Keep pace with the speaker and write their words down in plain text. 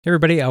Hey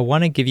everybody, I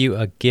want to give you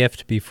a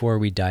gift before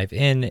we dive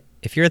in.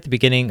 If you're at the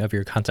beginning of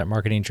your content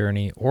marketing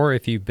journey, or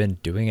if you've been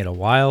doing it a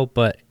while,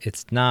 but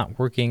it's not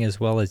working as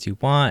well as you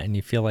want and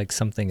you feel like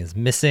something is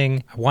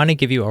missing, I want to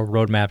give you a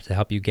roadmap to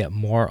help you get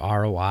more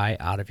ROI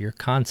out of your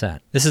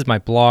content. This is my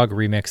blog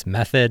remix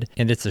method,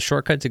 and it's a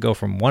shortcut to go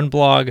from one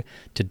blog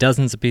to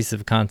dozens of pieces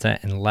of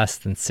content in less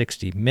than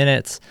 60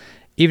 minutes.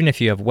 Even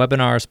if you have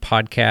webinars,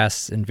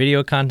 podcasts, and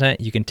video content,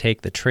 you can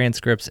take the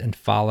transcripts and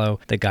follow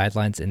the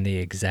guidelines in the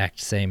exact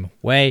same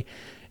way.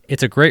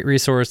 It's a great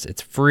resource.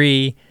 It's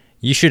free.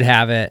 You should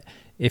have it.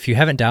 If you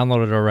haven't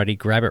downloaded it already,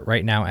 grab it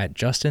right now at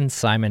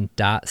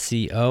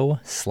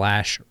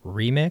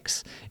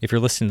justinsimon.co/remix. If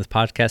you're listening to this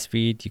podcast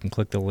feed, you can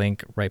click the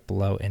link right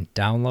below and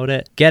download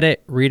it. Get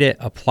it, read it,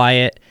 apply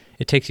it.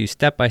 It takes you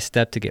step by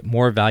step to get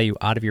more value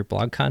out of your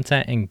blog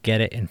content and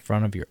get it in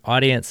front of your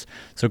audience.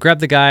 So grab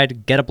the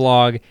guide, get a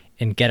blog,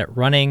 and get it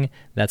running.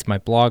 That's my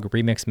blog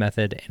remix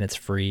method, and it's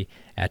free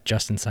at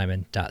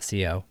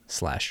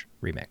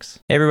justinsimon.co/remix.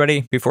 Hey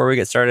everybody, before we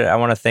get started, I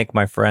want to thank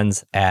my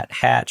friends at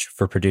Hatch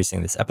for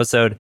producing this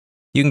episode.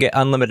 You can get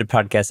unlimited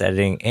podcast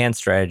editing and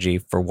strategy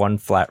for one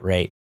flat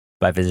rate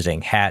by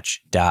visiting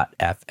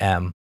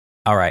hatch.fm.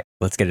 All right,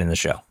 let's get in the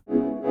show.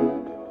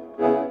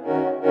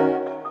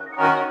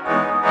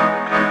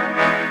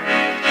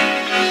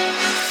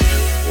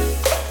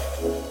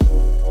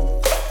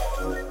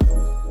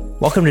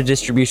 Welcome to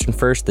Distribution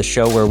First, the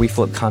show where we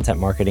flip content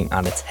marketing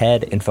on its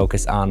head and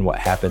focus on what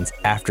happens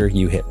after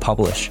you hit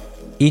publish.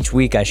 Each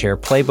week, I share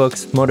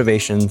playbooks,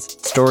 motivations,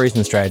 stories,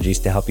 and strategies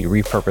to help you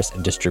repurpose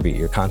and distribute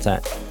your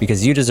content,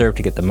 because you deserve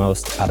to get the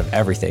most out of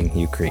everything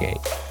you create.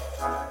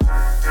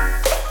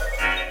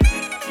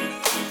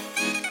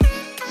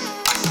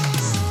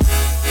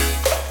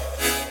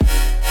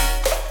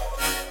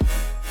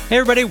 Hey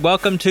everybody,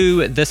 welcome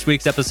to this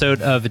week's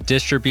episode of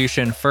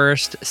Distribution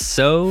First.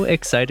 So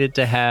excited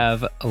to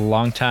have my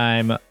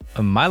longtime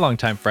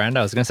friend.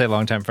 I was going to say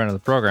longtime friend of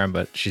the program,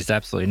 but she's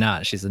absolutely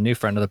not. She's a new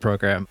friend of the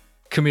program.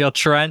 Camille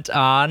Trent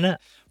on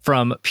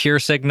from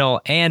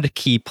PeerSignal and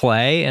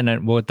KeyPlay,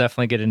 and we'll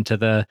definitely get into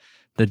the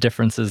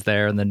differences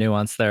there and the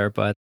nuance there.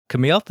 But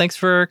Camille, thanks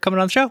for coming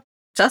on the show.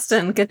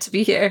 Justin, good to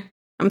be here.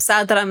 I'm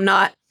sad that I'm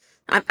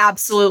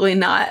absolutely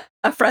not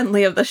a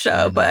friendly of the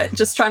show, but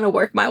just trying to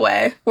work my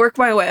way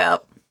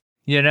up.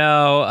 You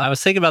know, I was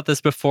thinking about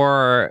this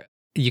before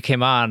you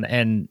came on,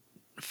 and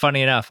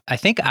funny enough, I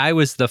think I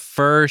was the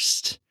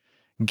first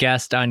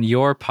guest on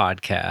your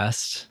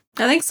podcast.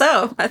 I think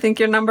so. I think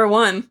you're number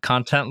one.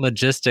 Content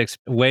Logistics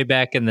way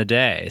back in the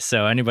day.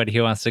 So anybody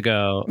who wants to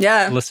go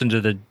listen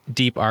to the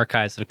deep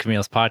archives of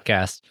Camille's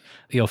podcast,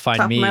 you'll find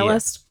Top me of my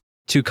list.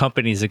 2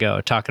 companies ago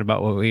talking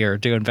about what we were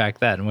doing back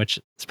then, which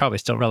is probably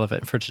still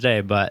relevant for today.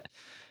 But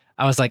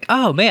I was like,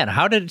 oh man,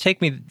 how did it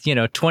take me,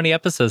 20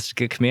 episodes to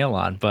get Camille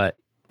on? But,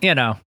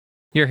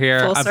 you're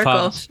here. Full I'm circle.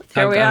 pumped.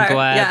 Here we are. I'm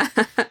glad.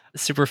 Yeah.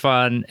 Super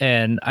fun.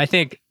 And I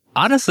think,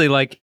 honestly,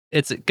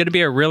 it's going to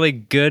be a really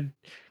good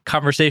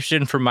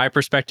conversation from my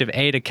perspective,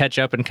 to catch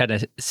up and kind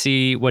of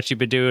see what you've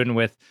been doing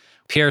with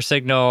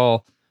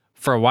PeerSignal.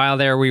 For a while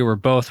there, we were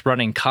both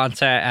running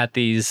content at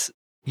these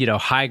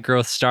high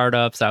growth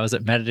startups. I was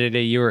at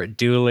Metadata, you were at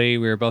Dooley.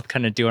 We were both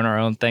kind of doing our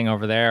own thing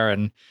over there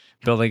and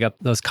building up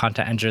those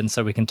content engines.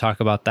 So we can talk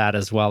about that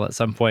as well at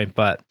some point.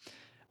 But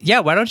yeah,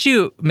 why don't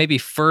you maybe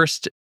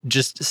first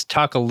just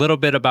talk a little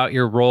bit about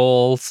your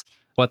roles,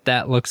 what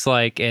that looks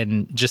like,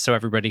 and just so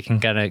everybody can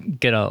kind of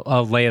get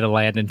a lay of the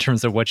land in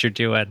terms of what you're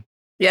doing.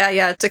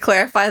 Yeah. To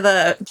clarify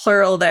the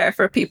plural there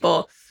for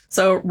people.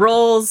 So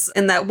roles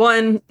in that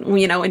one,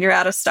 when you're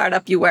at a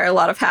startup, you wear a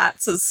lot of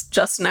hats, as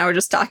Justin and I were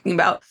just talking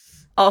about.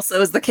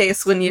 Also is the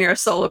case when you're a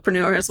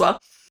solopreneur as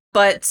well.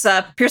 But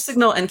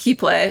PeerSignal and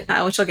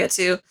KeyPlay, which I'll get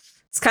to,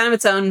 it's kind of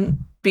its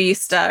own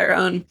beast, or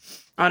own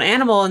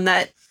animal, in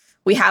that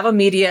we have a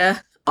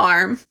media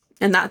arm,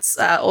 and that's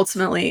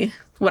ultimately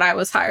what I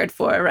was hired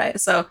for, right?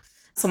 So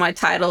my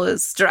title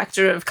is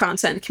Director of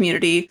Content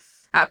Community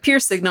at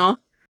PeerSignal.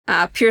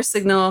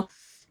 PeerSignal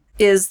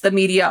is the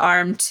media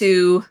arm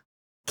to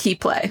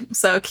KeyPlay.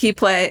 So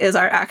KeyPlay is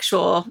our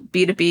actual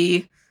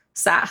B2B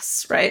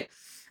SaaS, right?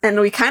 And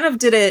we kind of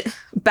did it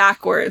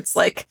backwards,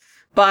 like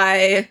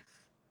by,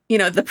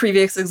 the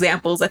previous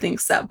examples, I think,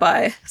 set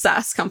by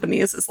SaaS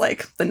companies is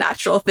like the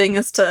natural thing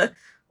is to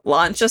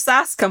launch a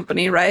SaaS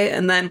company, right?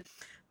 And then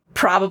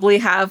probably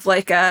have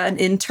like an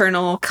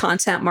internal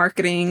content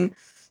marketing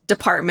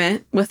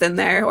department within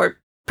there, or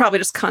probably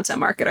just content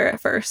marketer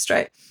at first,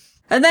 right?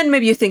 And then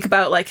maybe you think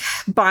about like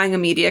buying a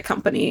media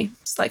company,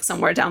 just like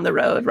somewhere down the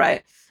road,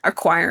 right?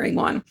 Acquiring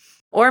one.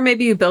 Or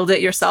maybe you build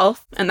it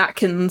yourself, and that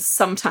can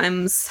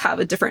sometimes have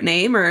a different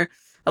name, or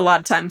a lot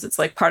of times it's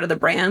like part of the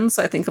brand.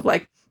 So I think of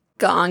like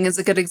Gong is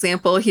a good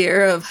example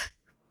here of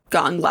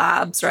Gong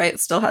Labs, right? It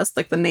still has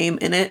like the name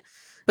in it,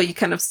 but you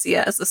kind of see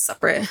it as a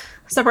separate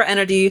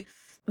entity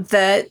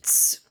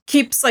that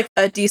keeps like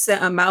a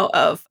decent amount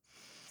of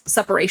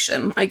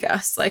separation, I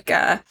guess, like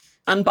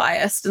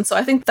unbiased. And so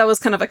I think that was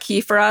kind of a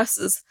key for us,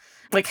 is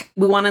like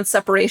we wanted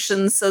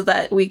separation so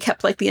that we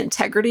kept like the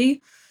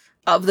integrity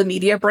of the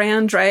media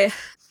brand, right?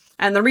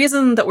 And the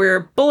reason that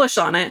we're bullish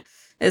on it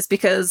is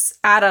because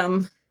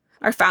Adam,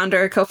 our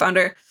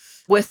co-founder,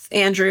 with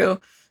Andrew,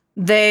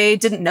 they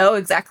didn't know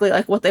exactly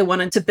like what they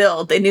wanted to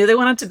build. They knew they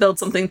wanted to build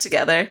something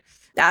together.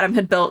 Adam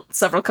had built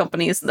several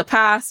companies in the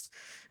past,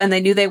 and they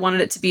knew they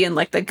wanted it to be in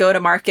like the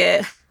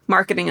go-to-market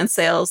marketing and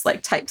sales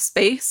like type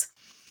space.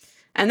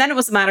 And then it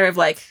was a matter of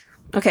like,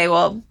 okay,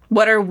 well,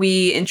 what are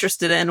we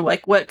interested in?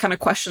 Like, what kind of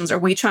questions are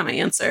we trying to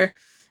answer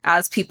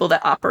as people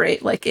that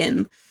operate like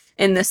in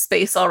this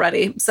space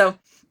already? So,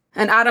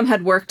 and Adam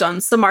had worked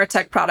on some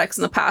MarTech products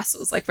in the past, so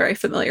was like very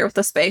familiar with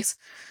the space.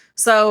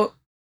 So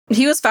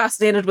he was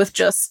fascinated with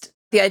just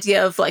the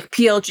idea of like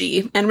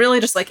PLG and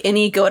really just like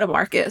any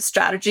go-to-market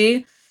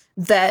strategy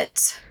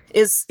that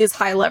is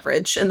high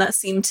leverage, and that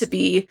seemed to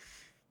be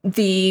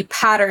the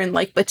pattern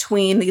like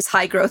between these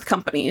high growth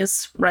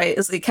companies, right?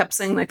 As they kept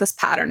saying like this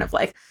pattern of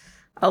like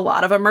a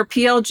lot of them are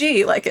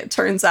PLG. Like it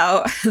turns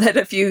out that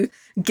if you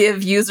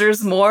give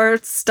users more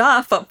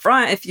stuff up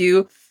front, if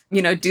you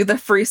do the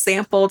free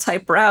sample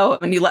type route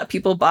and you let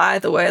people buy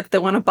the way that they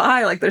want to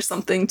buy, like there's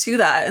something to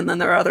that. And then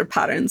there are other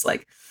patterns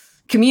like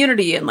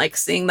community and like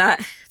seeing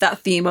that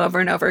theme over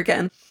and over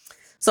again.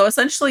 So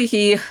essentially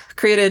him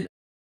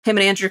and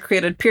Andrew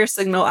created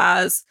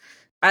PeerSignal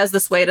as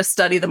this way to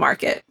study the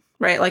market,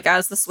 right? Like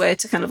as this way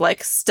to kind of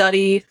like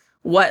study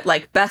what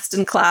like best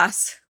in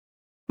class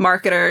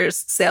marketers,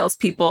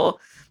 salespeople,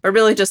 but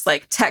really just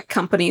like tech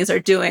companies are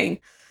doing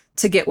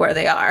to get where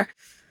they are.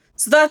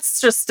 So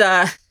that's just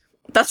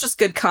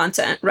good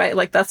content, right?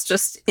 Like that's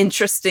just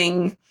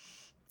interesting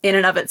in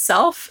and of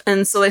itself.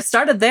 And so they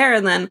started there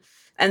and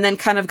then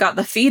kind of got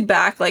the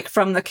feedback like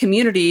from the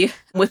community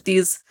with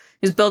these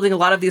building a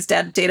lot of these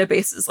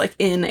databases like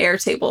in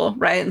Airtable,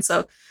 right? And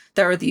so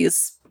there are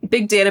these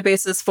big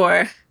databases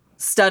for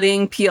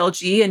studying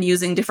PLG and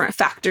using different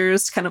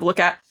factors to kind of look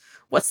at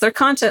what's their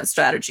content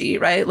strategy,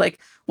 right? Like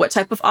what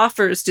type of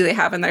offers do they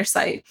have in their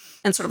site,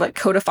 and sort of like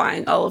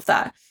codifying all of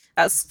that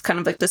as kind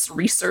of like this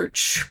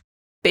research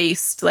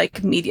based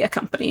like media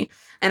company.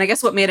 And I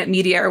guess what made it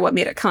media or what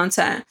made it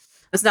content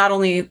is not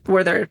only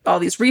were there all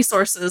these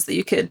resources that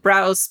you could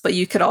browse, but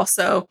you could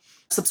also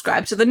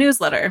subscribe to the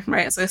newsletter,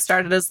 right? So I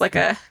started as like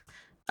a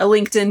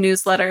LinkedIn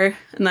newsletter,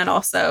 and then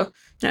also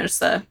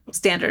just a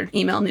standard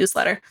email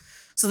newsletter.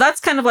 So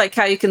that's kind of like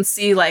how you can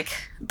see like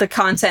the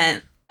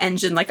content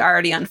engine like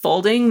already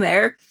unfolding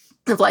there,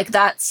 of like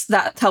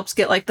that helps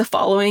get like the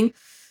following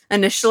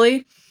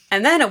initially.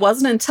 And then it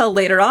wasn't until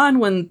later on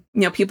when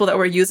people that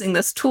were using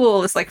this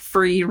tool, this like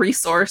free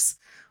resource,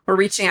 were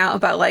reaching out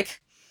about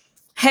like,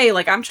 hey,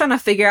 like I'm trying to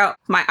figure out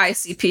my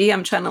ICP.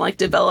 I'm trying to like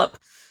develop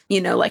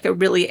like a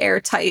really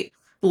airtight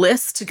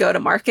list to go to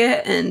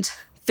market and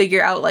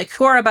figure out like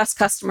who are our best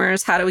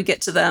customers, how do we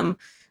get to them,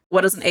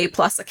 what does an A+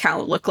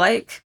 account look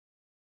like?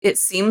 It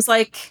seems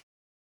like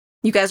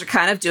you guys are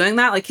kind of doing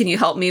that. Like, can you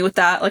help me with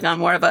that? Like on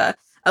more of a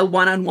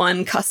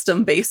one-on-one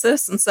custom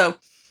basis. And so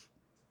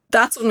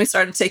that's when we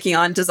started taking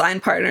on design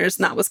partners.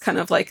 And that was kind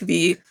of like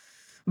the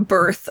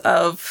birth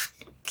of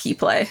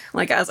KeyPlay,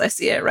 like as I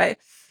see it, right?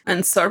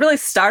 And so it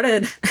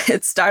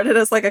started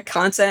as like a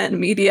content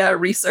media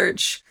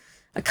research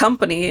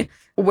company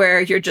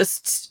where you're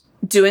just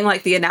doing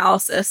like the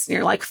analysis and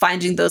you're like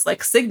finding those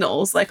like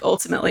signals, like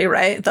ultimately,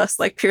 right? Thus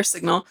like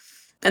PeerSignal.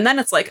 And then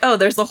it's like, oh,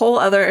 there's a whole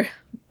other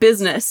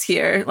business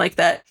here like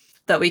that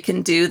we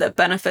can do that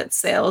benefits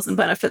sales and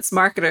benefits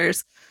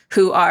marketers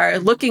who are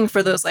looking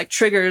for those like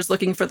triggers,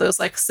 looking for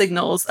those like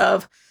signals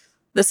of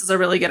this is a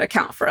really good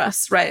account for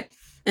us, right?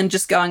 And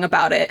just going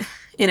about it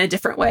in a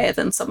different way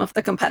than some of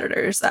the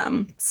competitors,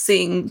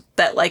 seeing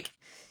that like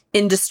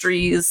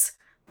industries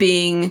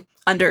being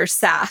under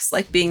SaaS,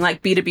 like being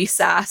like B2B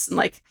SaaS, and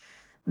like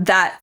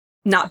that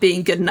not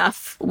being good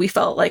enough, we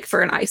felt like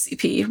for an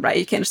ICP, right?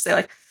 You can't just say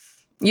like,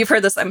 you've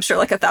heard this, I'm sure,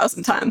 like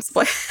 1,000 times,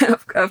 like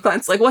of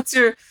clients, like, what's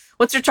your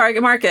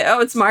target market? Oh,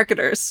 it's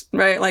marketers,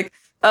 right? Like,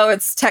 oh,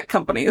 it's tech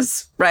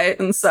companies, right?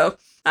 And so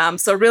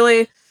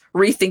really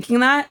rethinking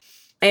that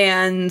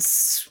and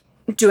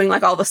doing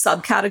like all the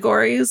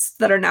subcategories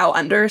that are now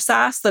under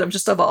SaaS that have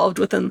just evolved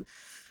within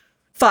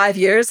 5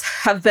 years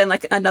have been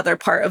like another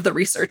part of the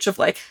research of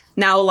like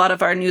now a lot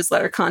of our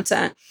newsletter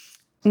content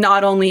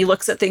not only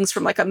looks at things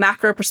from like a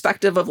macro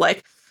perspective of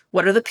like,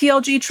 what are the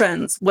PLG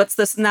trends? What's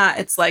this and that?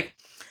 It's like,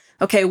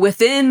 okay,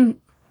 within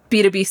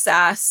B2B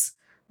SaaS,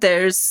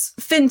 there's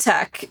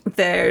fintech,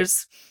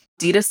 there's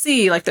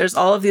D2C, like there's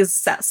all of these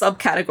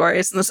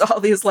subcategories and there's all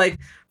these like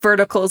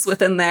verticals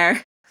within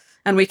there.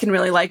 And we can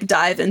really like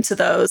dive into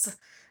those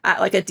at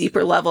like a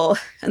deeper level.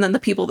 And then the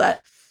people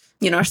that,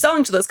 are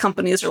selling to those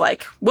companies are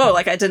like, whoa,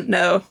 like I didn't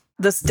know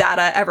this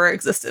data ever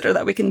existed, or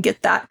that we can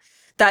get that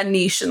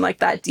niche and like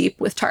that deep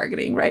with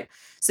targeting, right?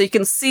 So you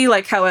can see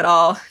like how it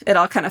all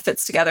kind of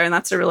fits together. And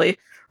that's a really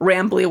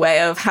rambly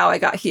way of how I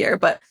got here.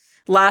 But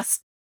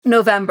last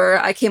November,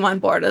 I came on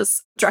board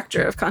as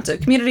director of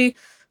content community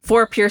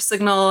for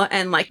PeerSignal.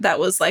 And like that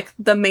was like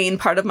the main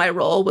part of my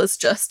role was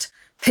just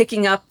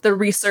picking up the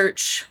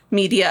research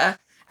media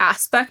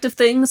aspect of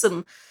things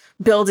and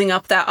building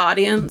up that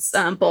audience,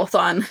 both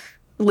on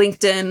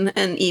LinkedIn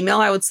and email,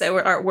 I would say,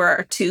 were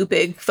our two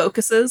big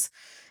focuses.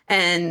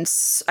 And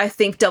I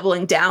think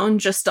doubling down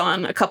just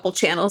on a couple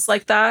channels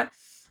like that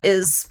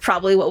is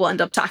probably what we'll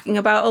end up talking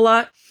about a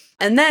lot.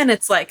 And then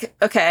it's like,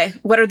 okay,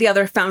 what are the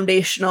other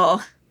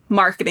foundational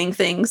marketing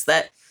things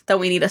that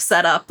we need to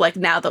set up, like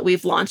now that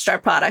we've launched our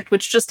product,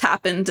 which just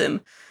happened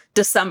in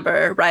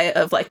December, right?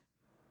 Of like,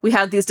 we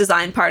had these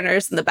design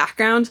partners in the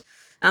background,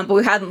 but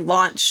we hadn't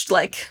launched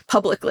like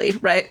publicly,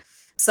 right?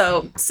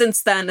 So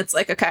since then, it's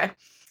like, okay,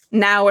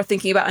 now we're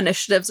thinking about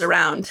initiatives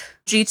around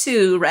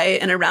G2, right?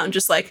 And around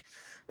just like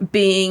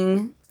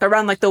being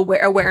around like the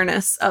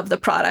awareness of the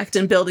product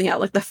and building out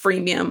like the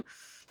freemium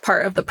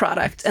part of the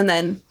product, and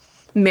then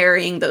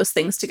marrying those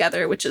things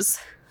together, which is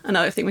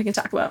another thing we can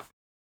talk about.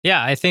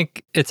 Yeah, I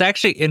think it's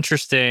actually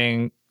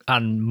interesting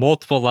on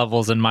multiple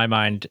levels in my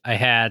mind.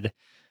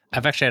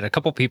 I've actually had a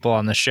couple people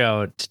on the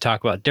show to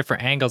talk about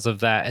different angles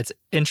of that. It's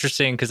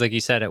interesting because, like you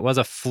said, it was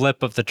a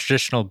flip of the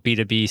traditional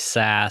B2B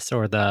SaaS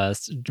or the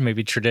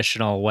maybe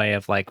traditional way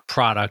of like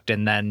product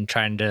and then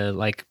trying to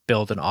like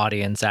build an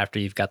audience after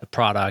you've got the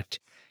product.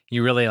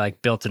 You really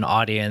like built an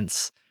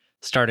audience,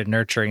 started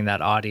nurturing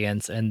that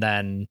audience, and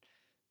then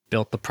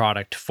built the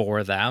product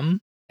for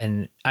them.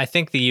 And I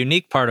think the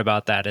unique part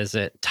about that is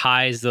it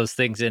ties those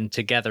things in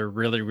together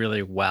really,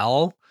 really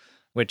well,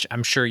 which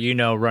I'm sure you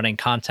know, running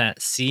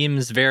content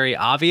seems very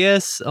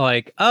obvious.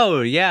 Like,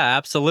 oh, yeah,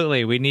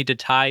 absolutely. We need to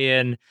tie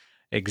in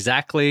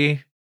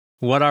exactly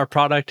what our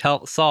product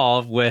helps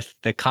solve with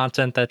the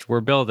content that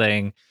we're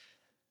building.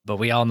 But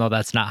we all know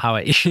that's not how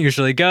it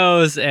usually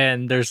goes.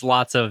 And there's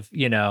lots of,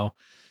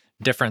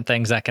 different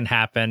things that can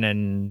happen.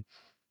 And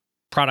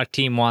product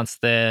team wants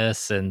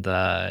this and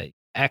the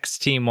X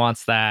team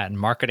wants that and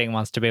marketing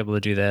wants to be able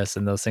to do this,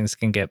 and those things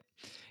can get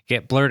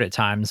blurred at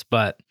times.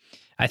 But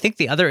I think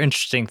the other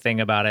interesting thing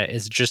about it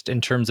is just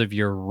in terms of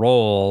your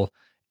role.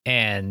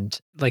 And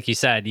like you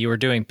said, you were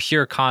doing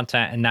pure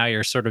content and now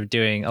you're sort of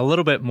doing a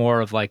little bit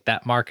more of like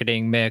that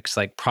marketing mix,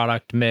 like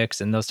product mix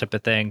and those type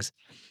of things.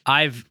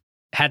 I've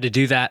had to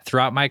do that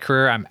throughout my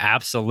career. I'm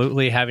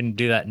absolutely having to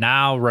do that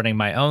now, running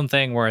my own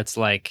thing where it's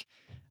like,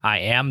 I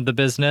am the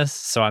business,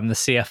 so I'm the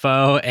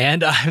CFO,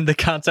 and I'm the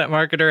content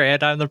marketer,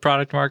 and I'm the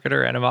product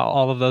marketer, and I'm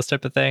all of those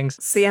type of things.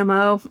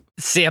 CMO,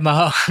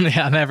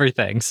 yeah, I'm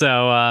everything.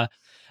 So,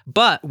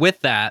 but with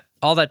that,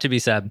 all that to be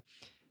said,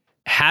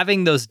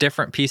 having those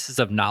different pieces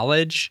of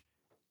knowledge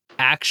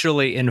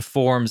actually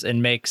informs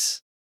and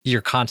makes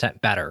your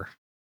content better,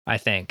 I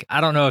think.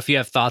 I don't know if you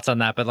have thoughts on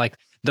that, but like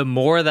the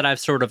more that I've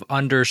sort of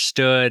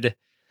understood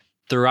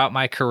throughout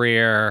my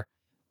career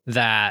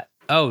that,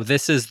 oh,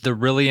 this is the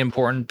really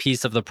important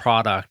piece of the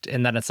product.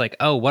 And then it's like,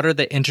 oh, what are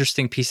the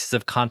interesting pieces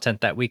of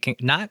content that we can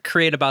not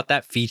create about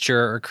that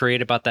feature or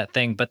create about that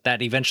thing, but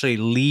that eventually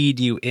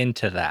lead you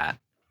into that?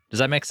 Does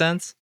that make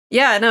sense?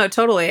 Yeah, no,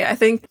 totally. I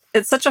think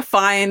it's such a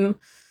fine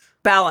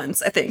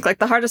balance. I think like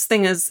the hardest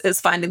thing is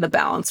finding the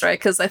balance, right?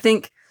 Because I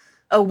think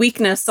a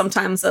weakness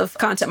sometimes of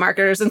content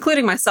marketers,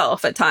 including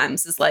myself at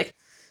times,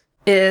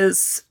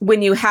 is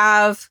when you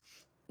have,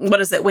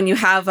 when you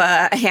have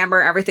a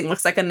hammer, everything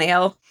looks like a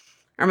nail.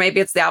 Or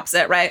maybe it's the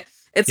opposite, right?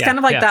 It's kind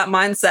of like that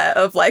mindset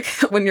of like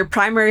when your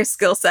primary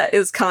skill set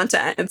is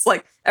content, it's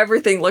like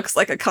everything looks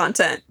like a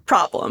content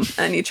problem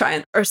and you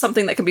try or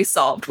something that can be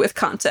solved with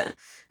content.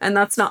 And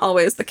that's not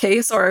always the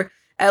case, or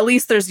at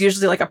least there's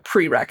usually like a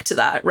prereq to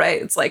that,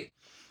 right? It's like,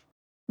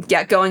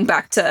 yeah, going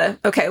back to,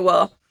 okay,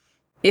 well,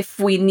 if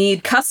we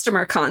need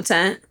customer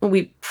content,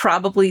 we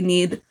probably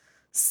need,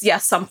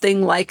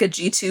 something like a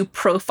G2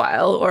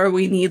 profile, or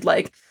we need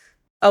like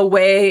a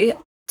way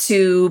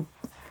to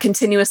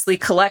continuously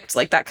collect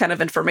like that kind of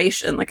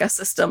information, like a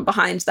system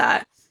behind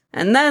that.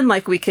 And then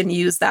like we can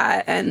use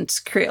that and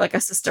create like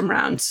a system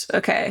around,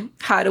 okay,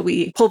 how do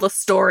we pull the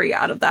story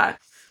out of that?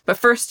 But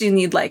first you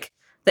need like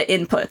the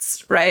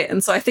inputs, right?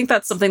 And so I think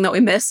that's something that we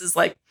miss is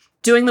like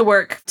doing the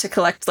work to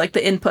collect like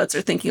the inputs,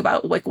 or thinking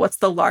about like what's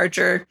the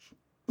larger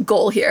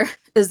goal here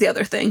is the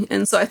other thing.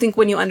 And so I think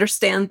when you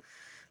understand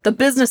the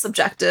business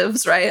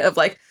objectives, right, of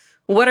like,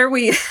 what are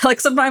we, like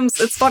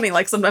sometimes it's funny,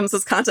 like sometimes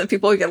as content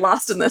people, we get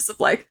lost in this of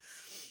like,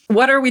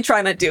 what are we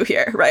trying to do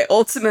here, right?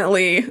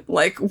 Ultimately,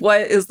 like,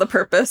 what is the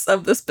purpose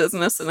of this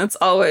business? And it's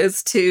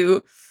always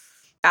to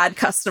add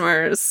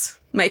customers,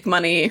 make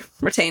money,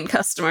 retain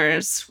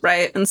customers,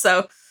 right? And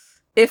so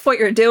if what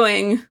you're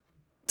doing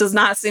does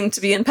not seem to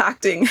be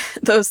impacting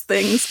those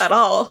things at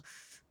all,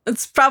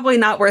 it's probably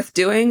not worth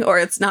doing, or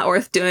it's not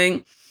worth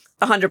doing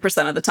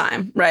 100% of the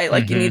time, right?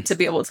 Like you need to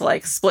be able to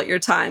like split your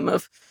time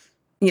of,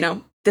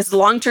 this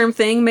long-term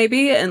thing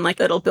maybe, and like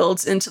it'll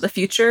build into the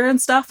future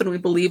and stuff. And we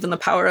believe in the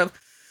power of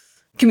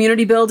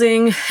community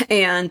building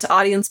and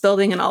audience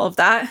building and all of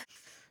that.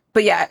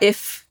 But yeah,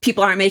 if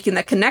people aren't making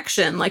the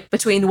connection like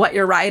between what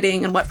you're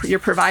writing and what you're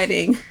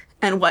providing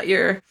and what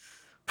your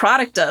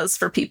product does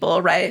for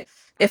people, right?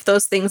 If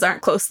those things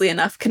aren't closely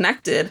enough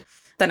connected,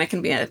 then it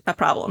can be a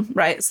problem,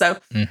 right? So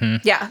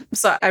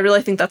so I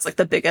really think that's like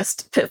the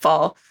biggest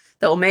pitfall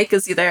that we'll make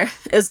is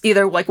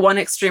either like one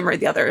extreme or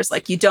the other. Is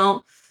like you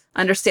don't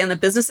understand the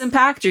business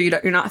impact, or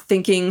you're not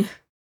thinking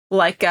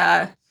like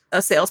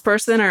a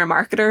salesperson or a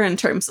marketer in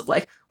terms of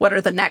like, what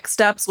are the next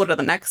steps? What are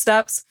the next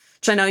steps?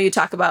 Which I know you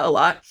talk about a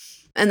lot.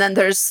 And then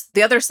there's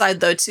the other side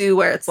though, too,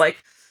 where it's like,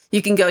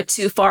 you can go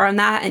too far on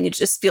that and you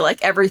just feel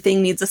like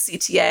everything needs a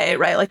CTA,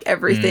 right? Like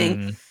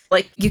everything,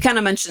 like you kind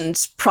of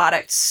mentioned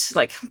product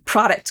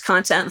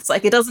content. It's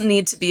like, it doesn't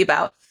need to be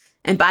about,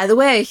 and by the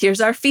way,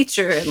 here's our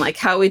feature and like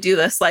how we do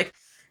this. Like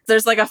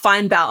there's like a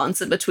fine balance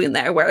in between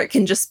there where it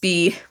can just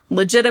be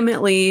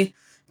legitimately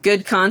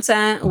good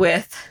content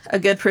with a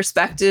good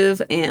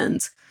perspective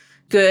and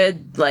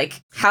good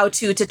like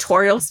how-to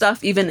tutorial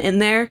stuff even in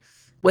there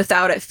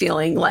without it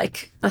feeling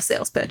like a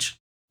sales pitch.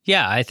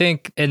 Yeah, I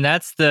think, and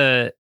that's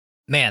that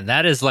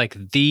is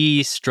like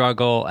the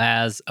struggle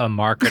as a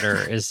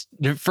marketer is,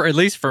 for at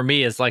least for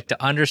me, is like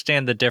to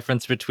understand the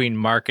difference between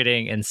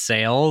marketing and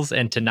sales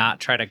and to not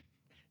try to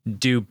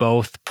do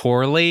both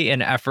poorly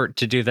in effort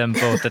to do them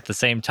both at the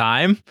same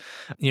time.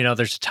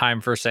 There's a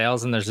time for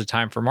sales and there's a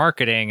time for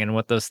marketing and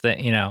what those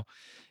things,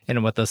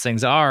 and what those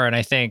things are. And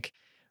I think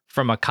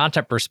from a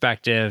content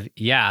perspective,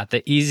 yeah,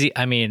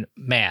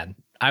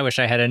 I wish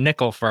I had a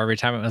nickel for every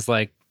time it was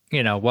like,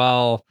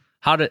 well,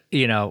 how do,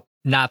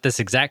 not this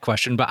exact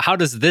question, but how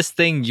does this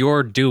thing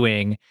you're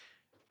doing,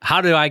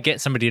 how do I get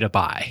somebody to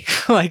buy?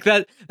 Like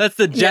that's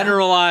the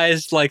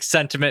generalized like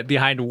sentiment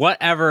behind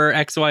whatever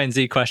X, Y, and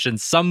Z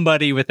questions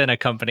somebody within a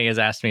company has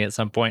asked me at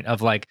some point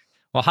of like,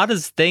 well, how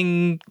does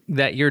thing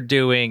that you're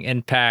doing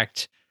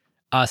impact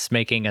us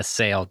making a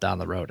sale down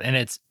the road? And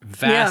it's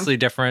vastly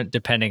different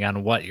depending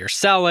on what you're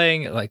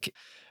selling, like,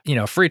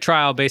 free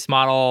trial based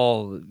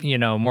model,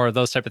 more of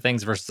those type of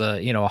things versus a,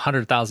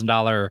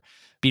 $100,000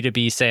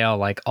 B2B sale.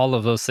 Like all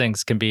of those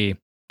things can be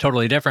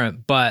totally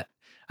different. But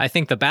I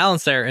think the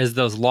balance there is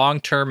those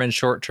long-term and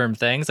short-term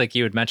things. Like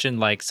you had mentioned,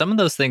 like some of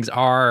those things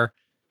are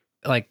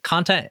like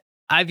content.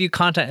 I view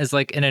content as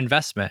like an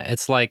investment.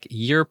 It's like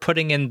you're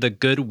putting in the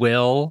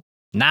goodwill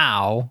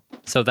now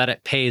so that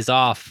it pays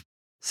off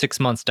 6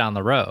 months down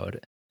the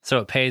road. So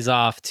it pays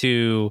off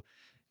to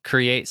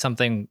create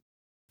something,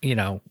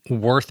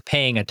 worth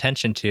paying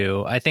attention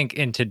to. I think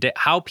in today,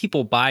 how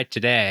people buy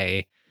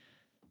today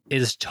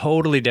is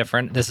totally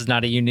different. This is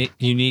not a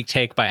unique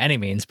take by any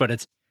means, but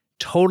it's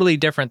totally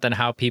different than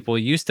how people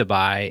used to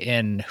buy,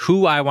 and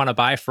who I want to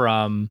buy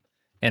from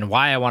and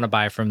why I want to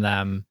buy from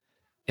them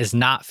is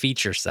not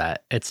feature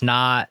set. It's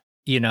not,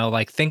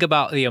 like think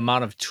about the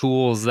amount of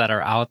tools that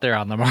are out there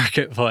on the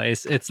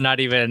marketplace. It's not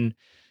even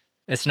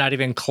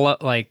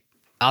like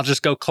I'll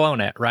just go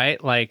clone it,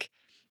 right? Like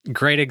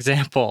great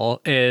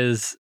example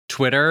is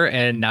Twitter,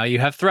 and now you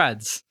have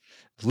Threads.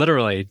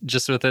 Literally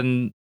just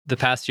within the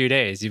past few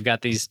days, you've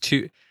got these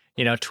two,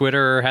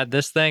 Twitter had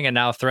this thing and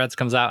now Threads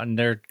comes out and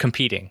they're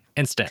competing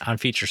instant on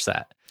feature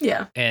set.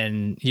 Yeah.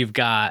 And you've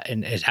got,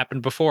 and it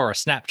happened before,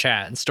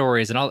 Snapchat and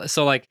stories and all that.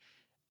 So like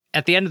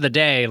at the end of the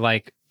day,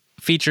 like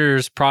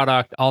features,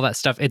 product, all that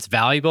stuff, it's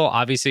valuable.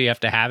 Obviously you have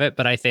to have it,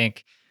 but I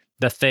think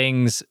the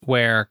things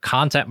where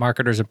content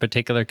marketers in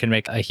particular can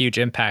make a huge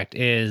impact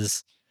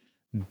is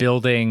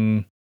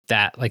building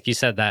that, like you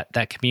said,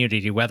 that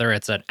community, whether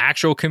it's an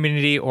actual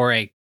community or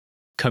a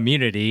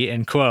community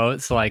in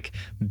quotes, like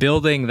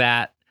building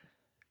that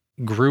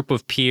group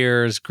of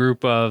peers,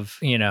 group of,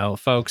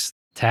 folks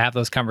to have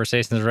those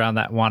conversations around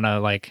that want to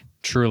like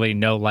truly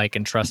know, like,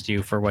 and trust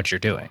you for what you're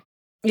doing.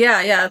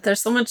 Yeah.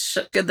 There's so much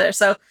good there.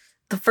 So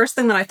the first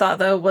thing that I thought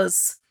though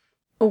was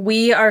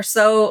we are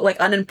so like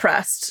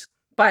unimpressed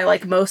by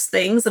like most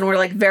things, and we're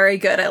like very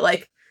good at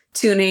like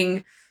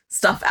tuning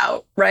stuff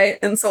out, right?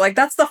 And so like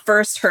that's the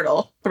first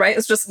hurdle, right?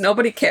 It's just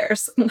nobody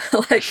cares.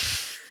 Like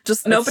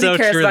just nobody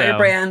cares about your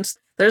brand.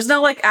 There's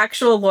no like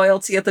actual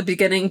loyalty at the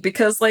beginning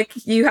because like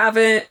you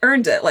haven't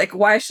earned it. Like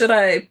why should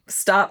I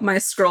stop my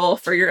scroll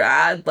for your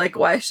ad? Like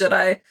why should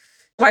I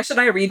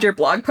read your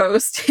blog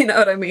post? You know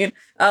what I mean?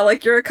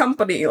 Like you're a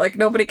company. Like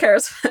nobody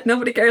cares.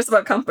 Nobody cares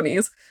about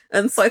companies.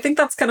 And so I think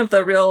that's kind of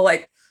the real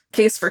like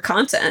case for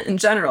content in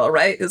general,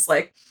 right? Is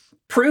like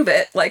prove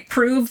it. Like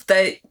prove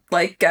that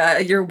like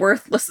you're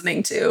worth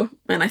listening to.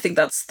 And I think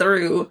that's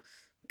through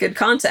good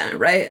content,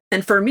 right?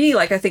 And for me,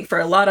 like I think for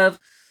a lot of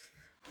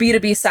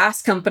B2B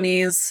SaaS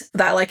companies,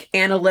 that like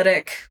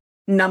analytic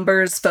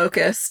numbers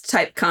focused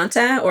type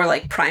content or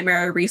like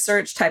primary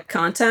research type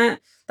content,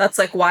 that's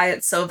like why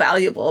it's so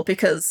valuable,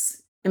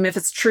 because I mean, if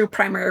it's true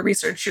primary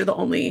research, you're the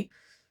only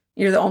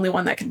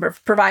one that can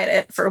provide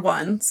it, for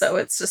one. So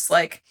it's just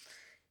like,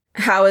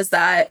 how is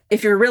that?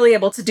 If you're really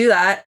able to do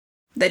that,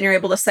 then you're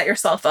able to set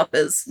yourself up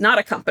as not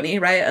a company,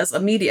 right? As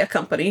a media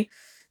company.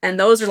 And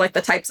those are like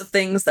the types of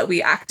things that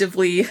we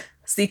actively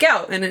seek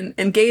out and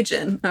engage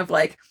in, of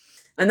like,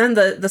 and then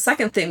the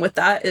second thing with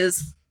that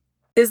is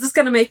this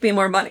going to make me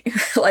more money?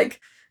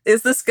 Like,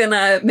 is this going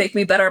to make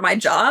me better at my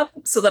job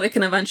so that I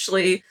can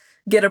eventually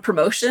get a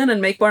promotion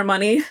and make more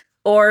money?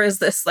 Or is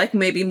this like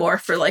maybe more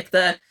for like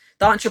the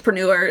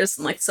entrepreneurs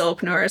and like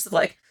solopreneurs of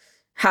like,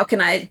 how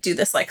can I do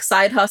this like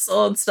side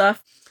hustle and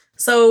stuff?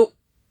 So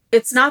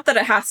it's not that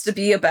it has to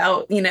be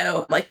about,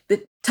 like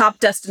the top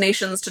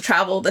destinations to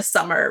travel this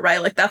summer,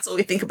 right? Like that's what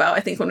we think about.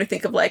 I think when we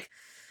think of like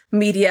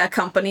media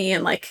company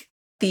and like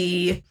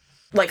the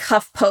like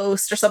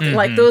HuffPost or something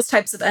like Mhm. those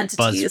types of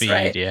entities, BuzzFeed,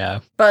 right? yeah.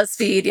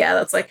 BuzzFeed,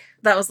 yeah,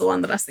 that was the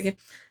one that I was thinking.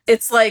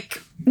 It's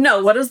like,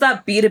 no, what does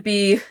that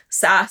B2B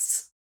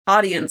SaaS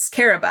audience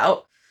care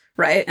about,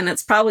 right? And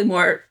it's probably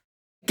more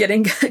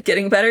getting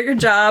better at your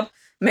job,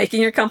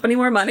 making your company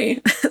more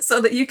money so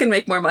that you can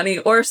make more money,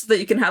 or so that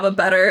you can have a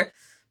better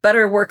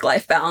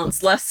work-life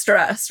balance, less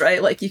stress,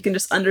 right? Like you can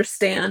just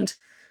understand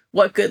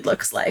what good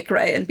looks like,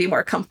 right? And be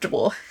more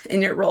comfortable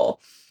in your role.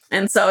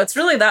 And so it's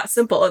really that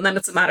simple. And then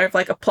it's a matter of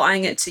like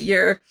applying it to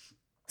your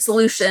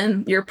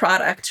solution, your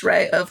product,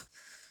 right? Of,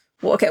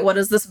 well, okay, what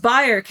does this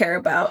buyer care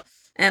about?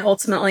 And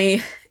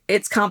ultimately,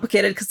 it's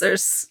complicated because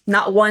there's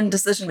not one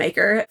decision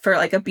maker for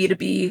like a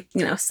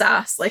B2B,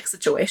 SaaS like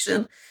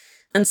situation.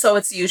 And so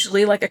it's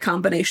usually like a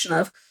combination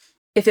of,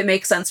 if it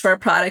makes sense for our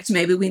product,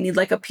 maybe we need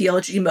like a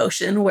PLG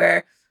motion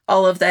where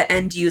all of the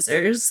end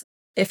users,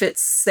 if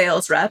it's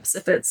sales reps,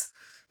 if it's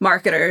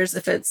marketers,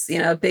 if it's,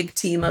 a big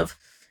team of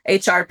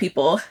HR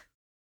people,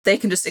 they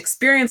can just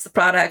experience the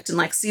product and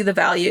like see the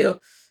value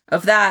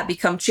of that,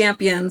 become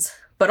champions.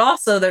 But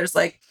also there's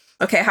like,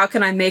 okay, how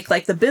can I make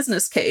like the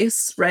business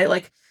case, right?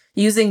 Like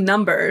using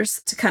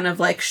numbers to kind of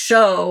like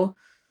show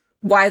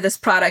why this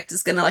product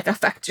is going to like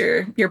affect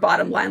your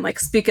bottom line, like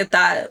speak at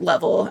that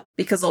level,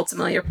 because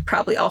ultimately you're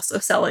probably also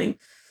selling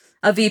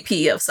a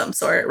VP of some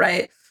sort,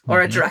 right?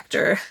 Or a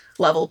director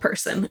level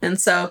person. And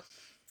so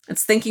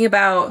it's thinking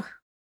about,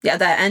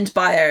 that end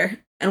buyer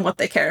and what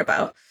they care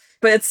about.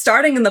 But it's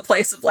starting in the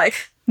place of like,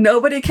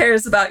 nobody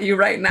cares about you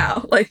right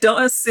now. Like,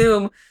 don't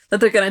assume that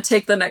they're going to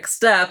take the next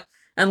step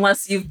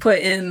unless you've put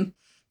in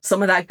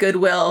some of that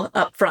goodwill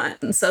up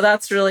front. And so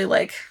that's really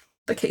like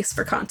the case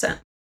for content.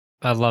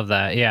 I love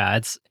that. Yeah,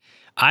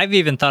 I've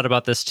even thought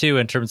about this too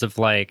in terms of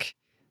like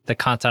the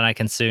content I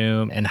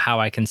consume and how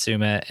I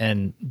consume it.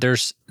 And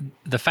there's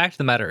the fact of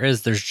the matter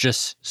is there's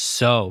just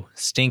so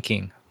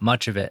stinking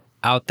much of it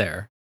out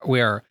there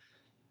where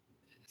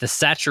the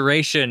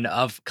saturation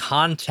of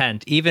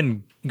content,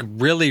 even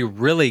really,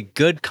 really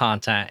good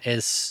content,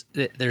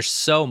 there's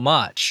so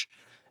much.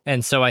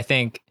 And so I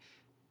think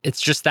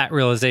it's just that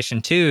realization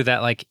too,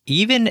 that like,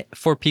 even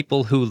for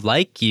people who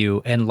like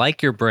you and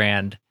like your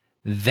brand,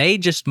 they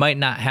just might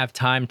not have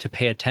time to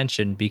pay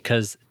attention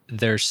because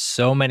there's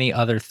so many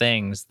other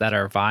things that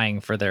are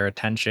vying for their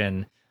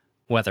attention,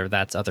 whether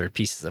that's other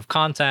pieces of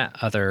content,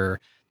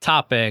 other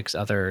topics,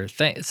 other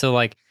things. So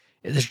like,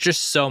 there's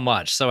just so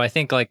much. So I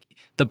think like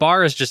the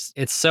bar is just,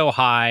 it's so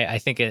high. I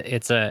think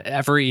it's a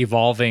ever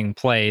evolving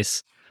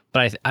place,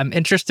 but I'm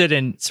interested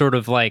in sort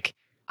of like,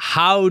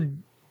 how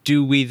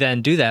do we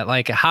then do that?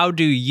 Like, how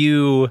do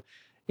you've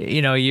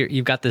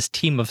got this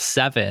team of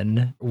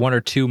 7, 1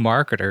 or 2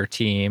 marketer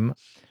team.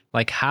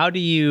 Like, how do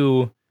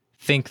you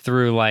think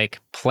through like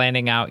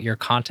planning out your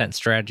content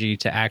strategy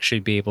to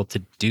actually be able to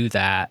do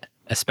that,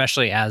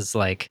 especially as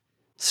like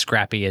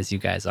scrappy as you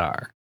guys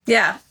are?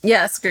 Yeah,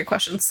 it's a great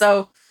question.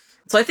 So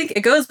I think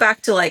it goes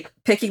back to like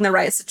picking the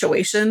right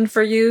situation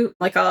for you.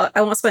 Like I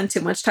won't spend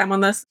too much time on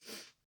this.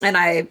 And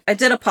I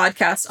did a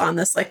podcast on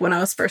this, like when I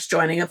was first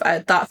joining, if I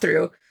had thought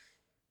through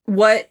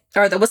what's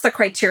the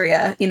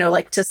criteria,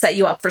 like to set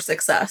you up for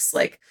success,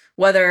 like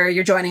whether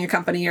you're joining a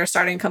company or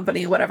starting a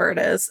company, whatever it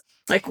is,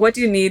 like what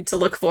do you need to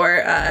look for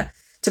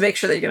to make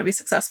sure that you're going to be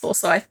successful?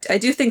 So I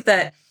do think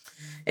that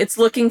it's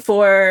looking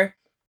for,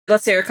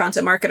 let's say you're a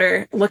content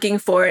marketer, looking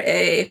for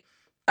a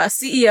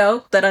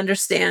CEO that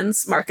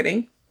understands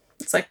marketing.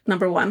 It's like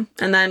number one.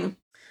 And then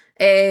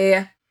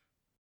a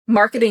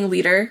marketing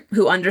leader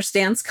who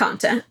understands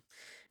content.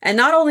 And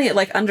not only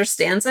like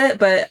understands it,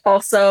 but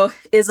also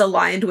is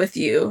aligned with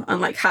you on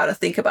like how to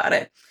think about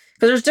it.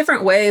 Because there's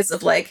different ways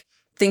of like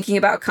thinking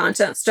about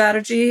content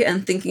strategy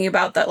and thinking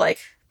about that like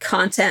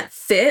content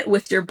fit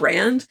with your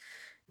brand.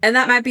 And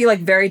that might be like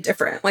very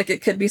different. Like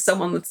it could be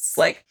someone that's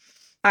like,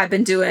 I've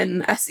been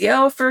doing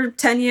SEO for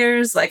 10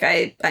 years. Like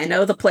I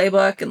know the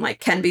playbook and like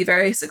can be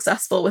very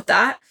successful with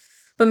that.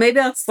 But maybe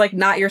that's like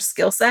not your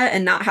skill set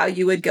and not how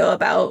you would go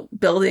about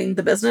building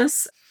the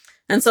business.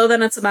 And so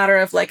then it's a matter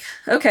of like,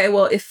 okay,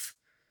 well, if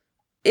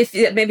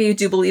maybe you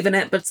do believe in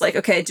it, but it's like,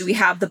 okay, do we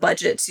have the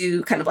budget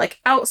to kind of like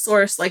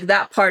outsource like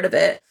that part of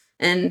it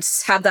and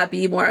have that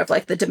be more of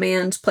like the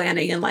demand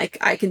planning, and like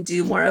I can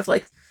do more of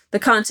like the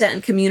content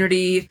and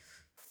community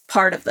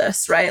part of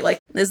this, right? Like,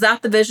 is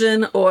that the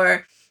vision,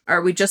 or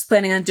are we just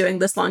planning on doing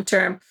this long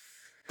term?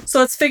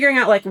 So it's figuring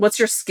out like what's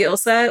your skill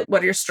set,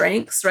 what are your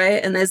strengths,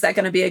 right? And is that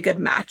going to be a good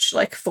match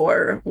like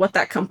for what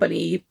that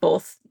company,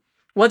 both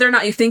whether or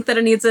not you think that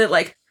it needs it,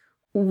 like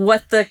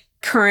what the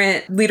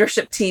current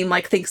leadership team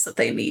like thinks that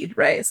they need,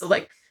 right? So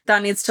like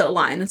that needs to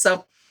align. And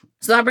so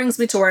that brings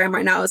me to where I am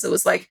right now, is it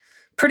was like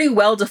pretty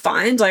well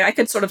defined. Like I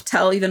could sort of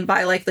tell even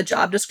by like the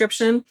job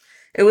description.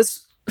 It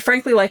was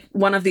frankly like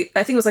I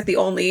think it was like the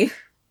only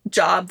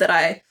job that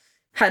I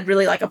had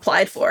really like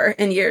applied for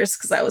in years,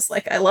 because I was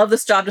like, I love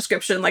this job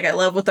description. Like I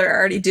love what they're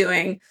already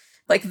doing.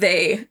 Like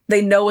they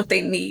know what they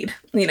need,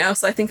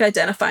 So I think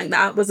identifying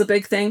that was a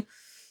big thing,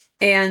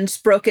 and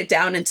broke it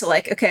down into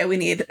like, okay, we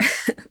need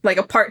like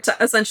a part-time,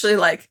 essentially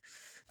like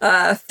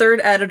a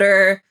third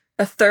editor,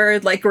 a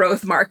third like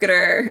growth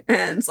marketer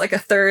and like a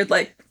third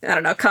like, I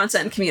don't know,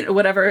 content community,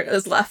 whatever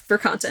is left for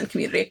content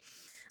community.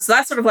 So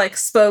that sort of like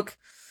spoke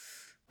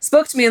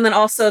to me. And then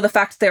also the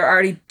fact that they were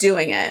already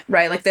doing it,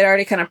 right? Like they'd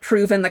already kind of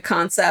proven the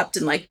concept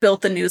and like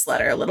built the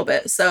newsletter a little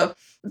bit. So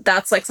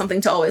that's like something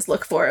to always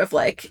look for of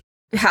like,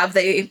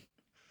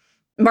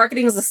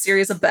 marketing is a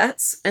series of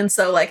bets. And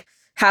so like,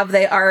 have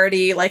they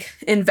already like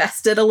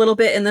invested a little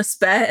bit in this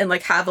bet and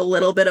like have a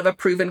little bit of a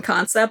proven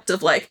concept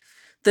of like,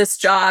 this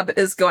job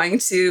is going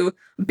to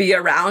be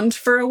around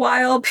for a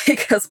while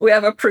because we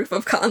have a proof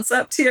of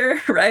concept here,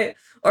 right?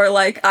 Or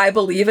like, I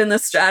believe in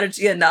this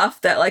strategy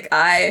enough that like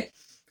I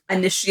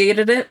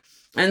initiated it.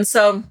 And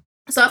so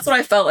that's what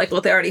I felt like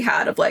what they already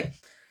had of like,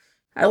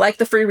 I like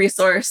the free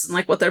resource and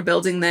like what they're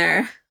building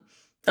there.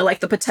 I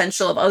like the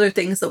potential of other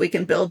things that we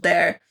can build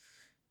there.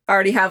 I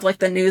already have like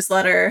the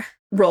newsletter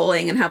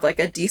rolling and have like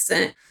a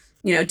decent,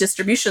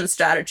 distribution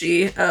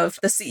strategy of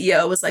the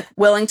CEO was like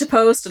willing to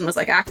post and was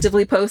like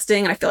actively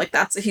posting. And I feel like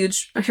that's a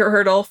huge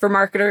hurdle for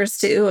marketers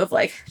too, of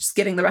like just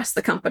getting the rest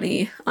of the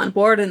company on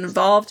board and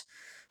involved.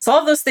 So all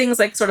of those things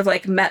like sort of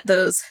like met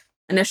those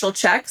initial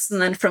checks.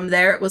 And then from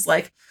there it was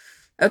like,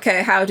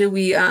 okay, how do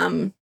we,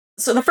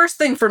 so the first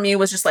thing for me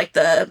was just like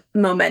the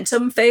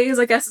momentum phase,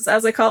 I guess is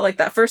as I call it. Like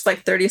that first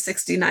like 30,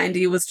 60,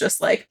 90 was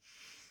just like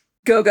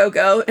go, go,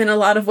 go in a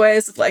lot of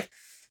ways of like,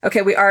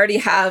 okay, we already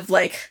have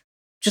like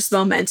just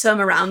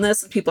momentum around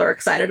this and people are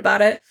excited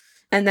about it.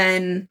 And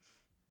then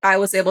I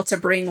was able to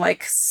bring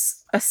like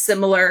a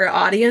similar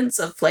audience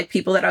of like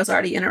people that I was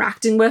already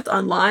interacting with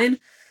online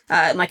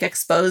and like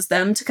expose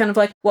them to kind of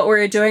like what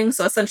we're doing.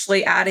 So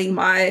essentially adding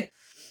my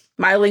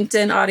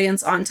LinkedIn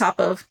audience on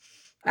top of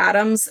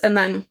Adam's and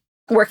then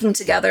working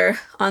together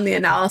on the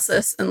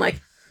analysis and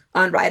like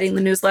on writing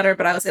the newsletter.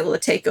 But I was able to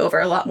take over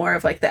a lot more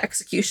of like the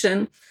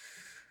execution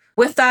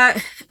with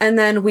that. And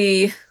then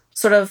we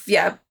sort of,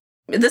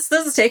 this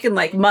has taken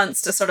like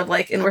months to sort of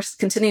like, and we're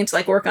continuing to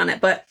like work on it,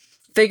 but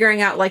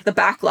figuring out like the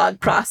backlog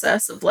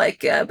process of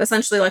like,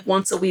 essentially like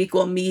once a week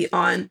we'll meet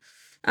on,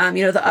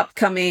 the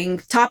upcoming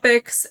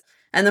topics.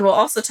 And then we'll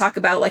also talk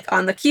about like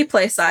on the key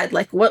play side,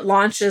 like what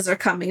launches are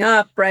coming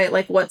up, right?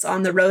 Like what's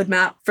on the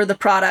roadmap for the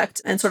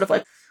product and sort of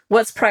like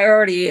what's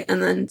priority.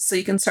 And then so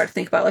you can start to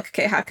think about like,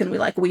 okay, how can we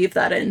like weave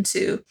that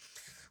into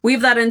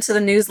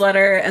the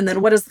newsletter? And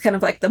then what does kind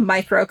of like the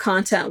micro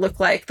content look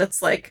like?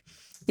 That's like,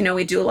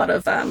 we do a lot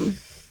of,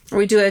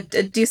 we do a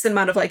decent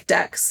amount of like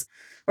decks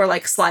or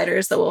like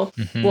sliders that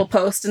we'll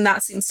post. And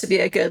that seems to be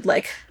a good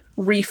like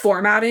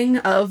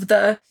reformatting of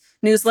the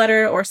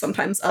newsletter or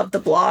sometimes of the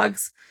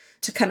blogs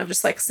to kind of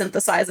just like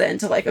synthesize it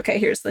into like, okay,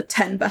 here's the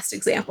 10 best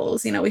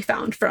examples, we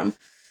found from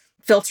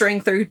filtering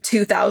through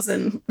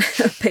 2,000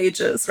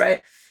 pages,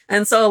 right?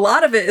 And so a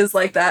lot of it is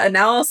like that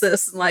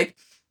analysis and like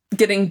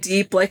getting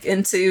deep like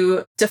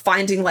into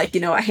finding like,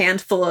 a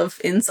handful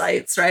of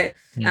insights, right?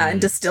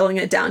 And distilling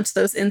it down to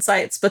those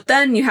insights. But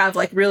then you have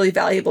like really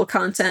valuable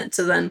content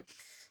to then,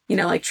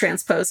 like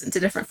transpose into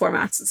different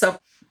formats. And so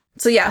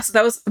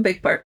that was a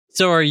big part.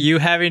 So are you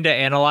having to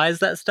analyze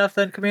that stuff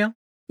then, Camille?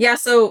 Yeah.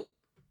 So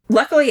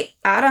luckily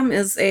Adam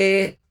is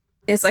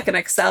like an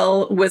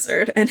Excel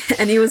wizard and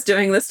he was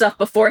doing this stuff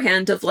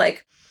beforehand of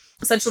like,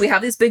 essentially we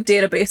have these big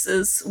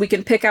databases. We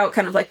can pick out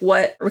kind of like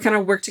we kind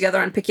of work together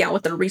on picking out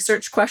what the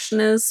research question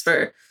is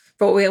for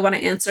what we want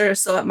to answer.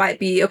 So it might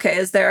be, okay,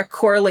 is there a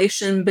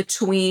correlation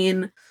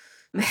between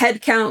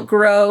headcount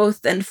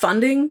growth and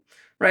funding,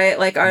 right?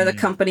 Like are the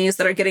companies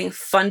that are getting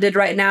funded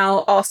right now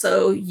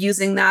also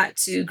using that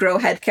to grow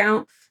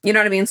headcount? You know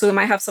what I mean? So we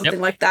might have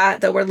something like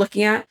that we're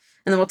looking at.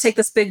 And then we'll take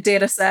this big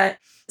data set.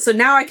 So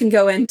now I can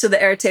go into the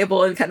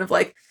Airtable and kind of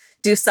like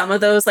do some of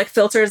those like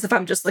filters if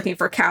I'm just looking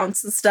for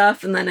counts and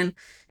stuff. And then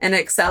in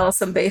Excel,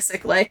 some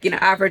basic like,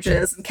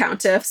 averages and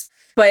countifs.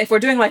 But if we're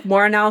doing like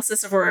more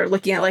analysis, if we're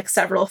looking at like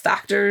several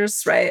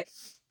factors, right,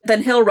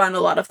 then he'll run a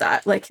lot of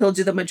that. Like he'll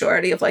do the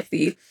majority of like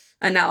the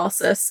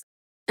analysis.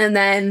 And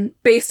then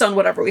based on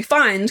whatever we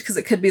find, because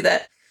it could be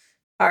that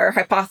our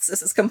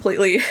hypothesis is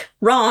completely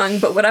wrong,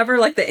 but whatever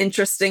like the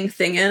interesting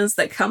thing is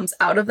that comes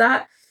out of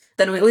that,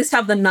 then we at least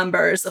have the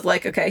numbers of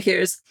like, okay,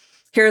 here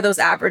are those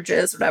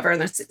averages, whatever.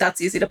 And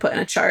that's easy to put in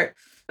a chart.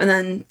 And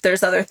then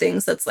there's other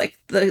things that's like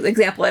the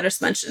example I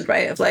just mentioned,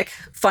 right? Of like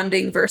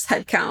funding versus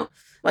headcount.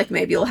 Like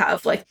maybe you'll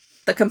have like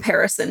the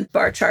comparison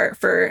bar chart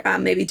for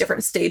maybe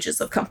different stages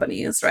of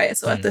companies, right?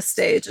 So at this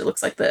stage, it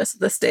looks like this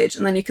stage.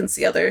 And then you can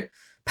see other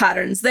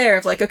patterns there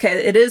of like,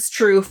 okay, it is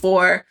true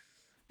for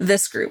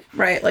this group,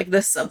 right? Like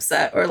this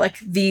subset or like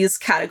these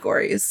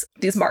categories,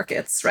 these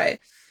markets, right,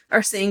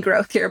 are seeing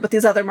growth here, but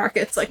these other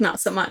markets, like not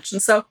so much.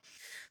 And so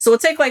we'll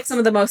take like some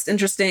of the most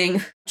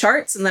interesting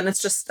charts and then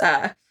it's just,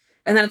 and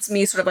then it's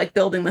me sort of like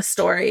building the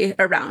story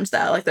around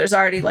that. Like there's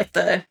already like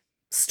the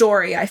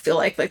story, I feel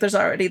like there's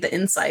already the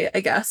insight,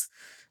 I guess.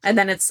 And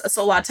then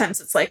so a lot of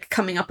times it's like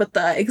coming up with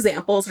the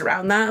examples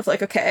around that of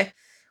like, okay,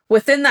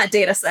 within that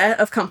data set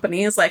of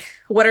companies, like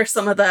what are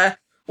some of the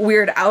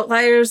weird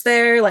outliers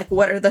there? Like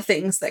what are the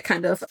things that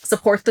kind of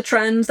support the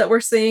trends that we're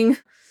seeing?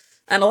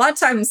 And a lot of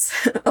times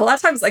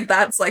like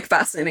that's like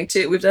fascinating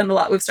too. We've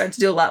started to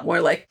do a lot more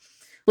like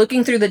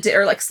looking through the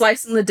or like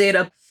slicing the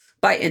data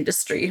by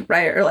industry,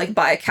 right? Or like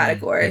by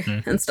category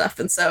Mm-hmm. and stuff.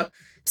 And so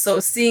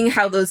seeing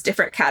how those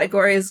different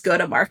categories go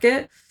to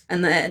market,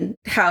 and then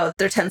how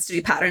there tends to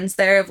be patterns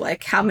there of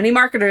like how many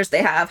marketers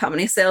they have, how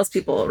many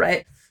salespeople,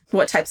 right?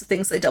 What types of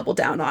things they double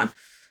down on.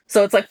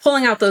 So it's like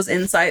pulling out those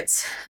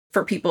insights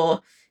for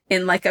people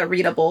in like a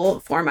readable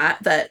format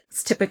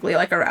that's typically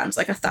like around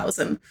like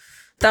 1,000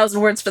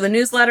 words for the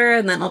newsletter.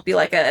 And then it'll be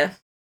like a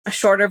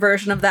shorter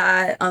version of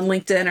that on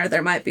LinkedIn, or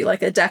there might be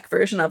like a deck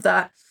version of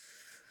that.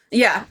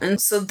 Yeah. And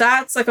so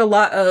that's a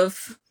lot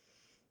of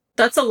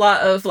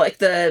like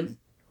the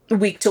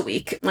week to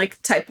week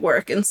like type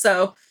work. And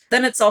so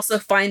then it's also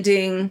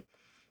finding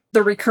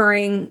the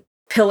recurring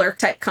pillar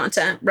type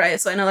content, right?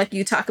 So I know like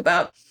you talk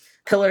about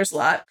pillars a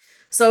lot.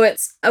 So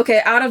it's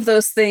okay, out of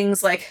those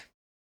things, like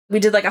we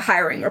did like a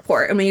hiring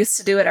report and we used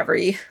to do it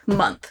every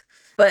month,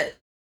 but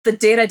the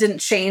data didn't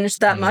change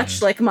that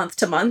much like month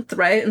to month,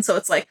 right? And so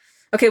it's like,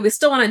 okay, we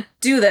still want to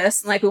do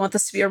this and like we want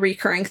this to be a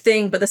recurring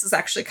thing, but this is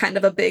actually kind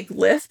of a big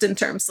lift in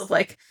terms of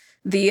like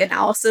the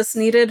analysis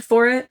needed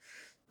for it,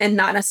 and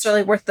not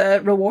necessarily worth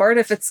the reward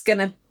if it's going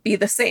to be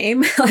the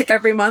same like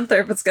every month, or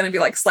if it's going to be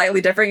like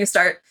slightly different. You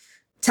start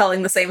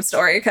telling the same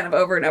story kind of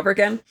over and over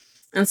again.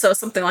 And so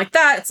something like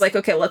that, it's like,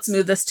 okay, let's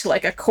move this to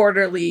like a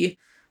quarterly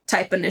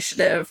type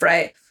initiative,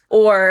 right?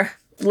 Or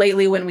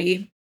lately when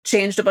we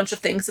changed a bunch of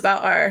things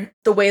about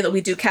the way that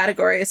we do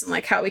categories and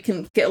like how we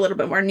can get a little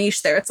bit more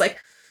niche there, it's like,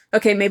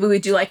 okay, maybe we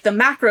do like the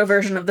macro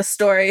version of the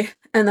story,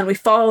 and then we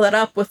follow that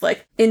up with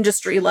like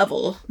industry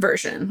level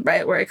version,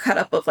 right? Where I cut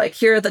up of like,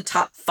 here are the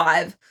top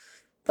 5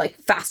 like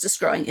fastest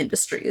growing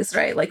industries,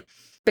 right? Like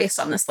based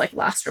on this like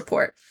last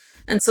report.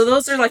 And so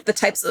those are like the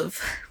types of,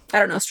 I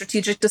don't know,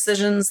 strategic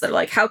decisions that are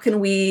like, how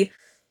can we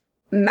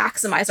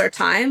maximize our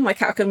time? Like,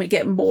 how can we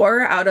get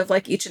more out of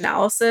like each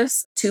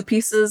analysis, 2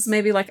 pieces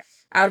maybe like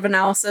out of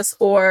analysis,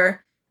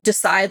 or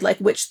decide like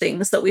which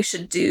things that we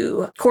should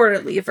do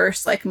quarterly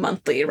versus like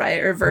monthly, right?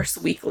 Or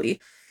versus weekly.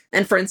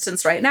 And for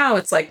instance, right now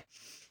it's like,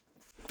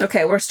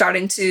 okay, we're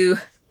starting to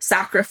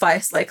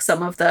sacrifice like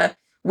some of the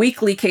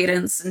weekly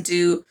cadence and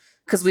do,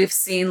 because we've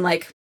seen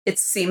like it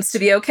seems to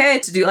be okay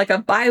to do like a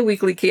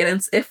bi-weekly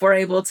cadence if we're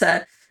able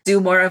to do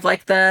more of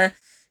like the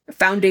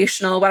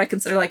foundational, what I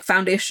consider like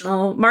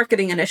foundational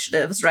marketing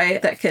initiatives,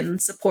 right? That can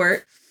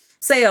support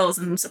sales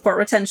and support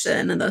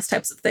retention and those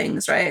types of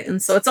things, right?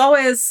 And so it's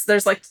always,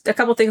 there's like a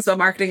couple things about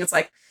marketing. It's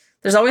like,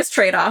 there's always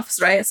trade-offs,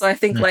 right? So I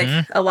think like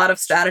a lot of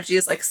strategy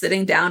is like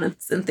sitting down and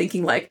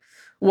thinking like,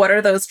 what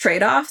are those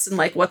trade-offs, and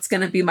like what's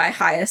going to be my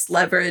highest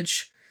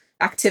leverage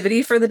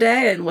activity for the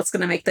day, and what's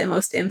going to make the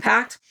most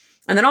impact.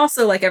 And then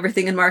also like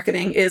everything in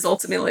marketing is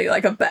ultimately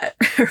like a bet,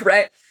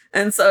 right?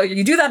 And so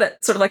you do that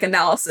at sort of like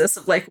analysis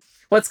of like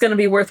what's going to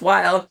be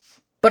worthwhile,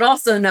 but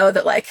also know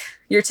that like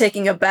you're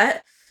taking a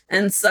bet.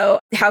 And so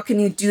how can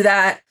you do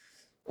that?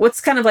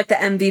 What's kind of like the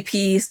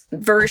MVP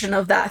version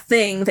of that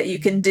thing that you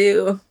can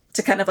do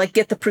to kind of like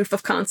get the proof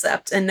of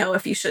concept and know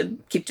if you should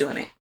keep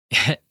doing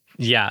it?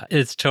 Yeah,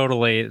 it's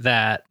totally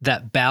that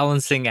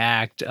balancing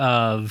act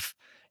of,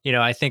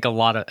 I think a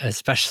lot of,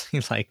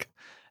 especially like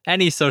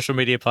any social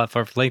media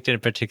platform, LinkedIn in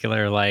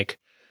particular, like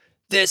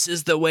this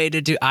is the way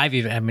to do, I've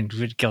been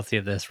guilty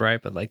of this,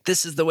 right? But like,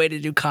 this is the way to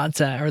do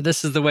content, or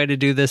this is the way to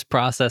do this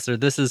process, or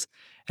this is,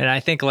 and I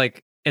think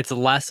like it's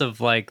less of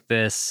like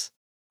this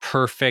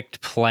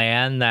perfect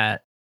plan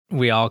that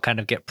we all kind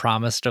of get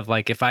promised of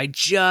like, if I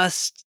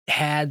just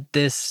had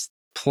this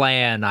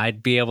plan,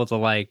 I'd be able to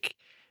like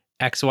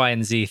X, Y,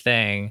 and Z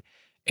thing.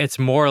 It's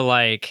more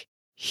like,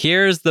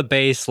 here's the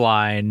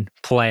baseline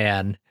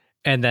plan,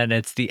 and then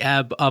it's the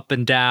ebb up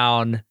and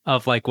down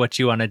of like what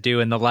you want to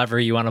do and the lever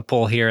you want to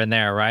pull here and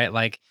there, right?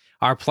 Like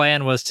our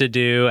plan was to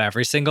do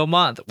every single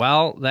month.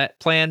 Well, that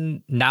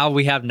plan, now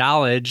we have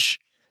knowledge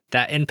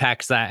that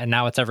impacts that, and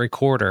now it's every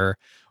quarter.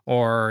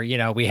 Or,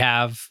 we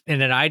have,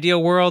 in an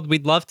ideal world,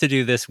 we'd love to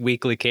do this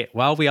weekly.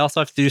 Well, we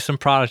also have to do some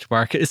product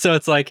market. So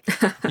it's like,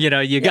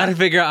 you got to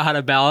figure out how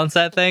to balance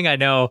that thing. I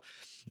know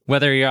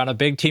whether you're on a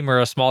big team or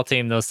a small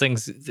team, those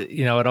things,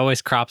 it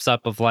always crops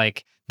up of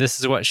like, this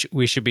is what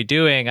we should be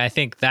doing. I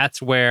think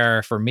that's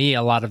where, for me,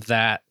 a lot of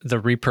that, the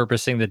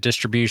repurposing, the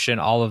distribution,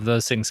 all of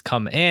those things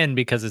come in,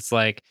 because it's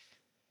like,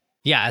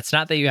 yeah, it's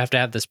not that you have to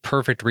have this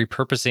perfect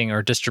repurposing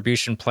or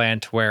distribution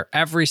plan to where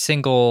every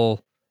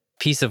single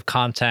piece of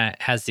content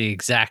has the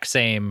exact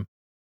same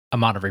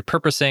amount of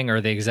repurposing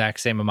or the exact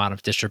same amount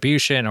of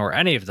distribution or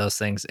any of those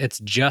things. It's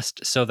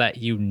just so that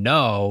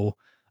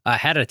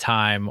ahead of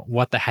time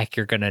what the heck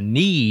you're going to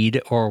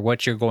need or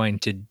what you're going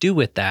to do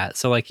with that.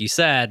 So like you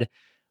said,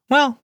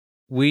 well,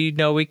 we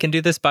know we can do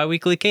this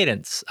biweekly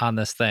cadence on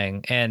this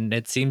thing, and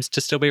it seems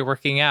to still be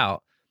working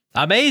out.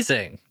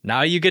 Amazing.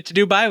 Now you get to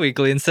do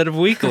biweekly instead of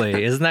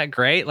weekly. Isn't that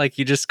great? Like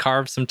you just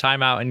carve some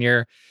time out in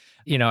your,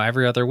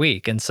 every other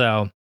week. And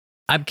so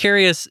I'm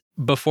curious,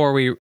 before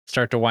we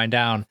start to wind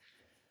down,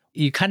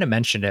 you kind of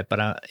mentioned it,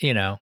 but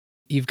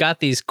you've got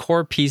these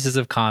core pieces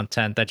of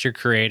content that you're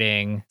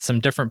creating, some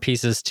different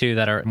pieces too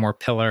that are more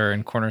pillar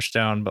and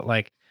cornerstone, but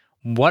like,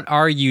 what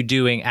are you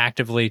doing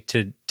actively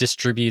to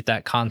distribute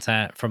that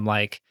content from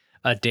like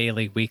a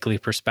daily, weekly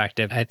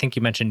perspective? I think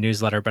you mentioned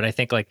newsletter, but I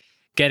think like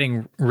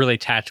getting really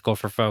tactical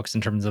for folks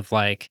in terms of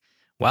like,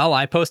 well,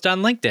 I post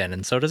on LinkedIn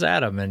and so does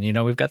Adam. And,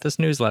 we've got this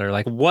newsletter.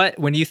 Like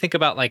when you think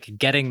about like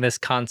getting this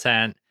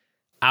content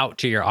out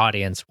to your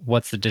audience,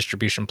 what's the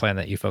distribution plan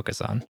that you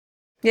focus on?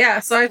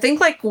 Yeah, so I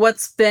think like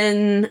what's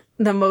been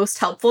the most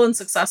helpful and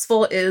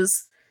successful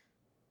is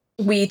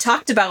we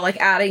talked about like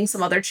adding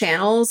some other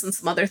channels and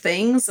some other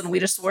things, and we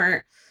just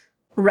weren't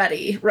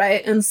ready,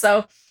 right? And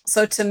so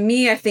to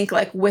me, I think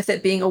like with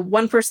it being a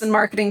one person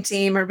marketing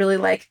team, or really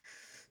like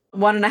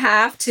one and a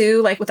half,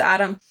 two, like with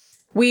Adam,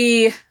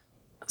 we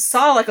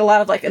saw like a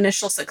lot of like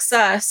initial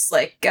success,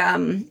 like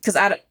because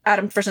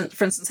Adam for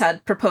instance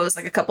had proposed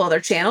like a couple other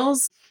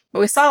channels, but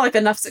we saw like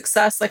enough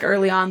success like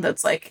early on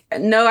that's like,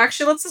 no,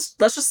 actually let's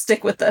just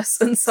stick with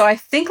this. And so I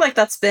think like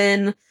that's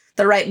been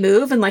the right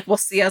move, and like we'll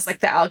see as like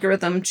the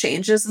algorithm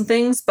changes and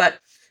things. But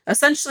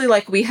essentially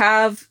like we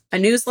have a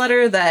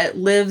newsletter that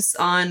lives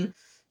on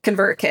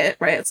ConvertKit,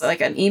 right? It's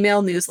like an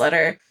email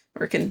newsletter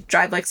where it can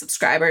drive like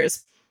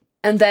subscribers.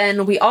 And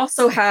then we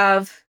also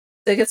have,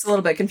 it gets a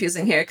little bit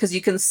confusing here because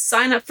you can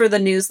sign up for the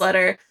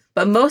newsletter,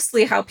 but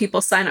mostly how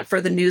people sign up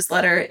for the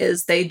newsletter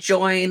is they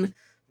join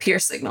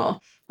PeerSignal.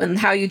 And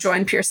how you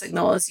join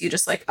PeerSignal is you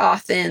just like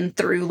auth in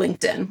through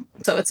LinkedIn.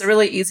 So it's a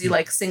really easy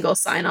like single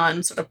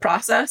sign-on sort of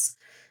process.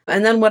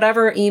 And then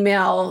whatever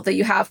email that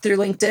you have through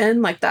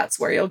LinkedIn, like that's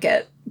where you'll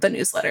get the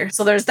newsletter.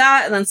 So there's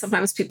that. And then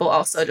sometimes people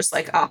also just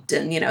like opt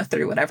in,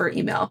 through whatever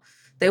email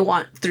they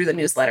want through the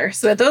newsletter.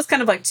 So those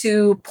kind of like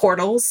two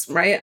portals,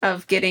 right,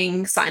 of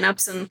getting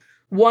signups. And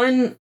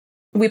one,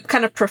 we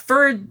kind of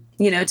preferred,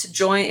 to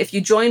join. If you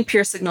join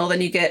PeerSignal,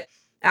 then you get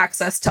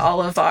access to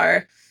all of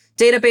our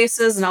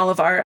databases and all of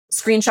our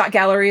screenshot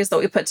galleries that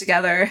we put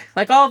together,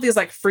 like all of these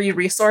like free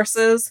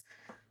resources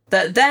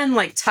that then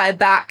like tie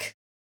back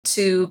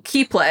to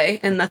KeyPlay,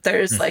 and that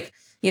there's like,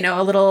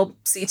 a little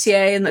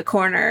CTA in the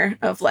corner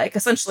of like,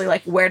 essentially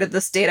like, where did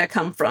this data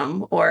come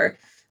from? Or,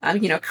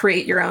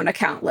 create your own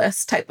account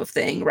list type of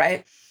thing.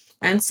 Right.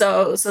 And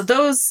so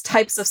those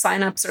types of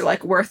signups are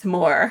like worth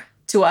more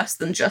to us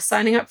than just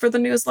signing up for the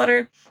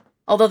newsletter.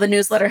 Although the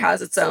newsletter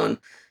has its own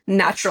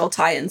natural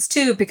tie-ins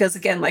too, because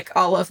again, like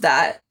all of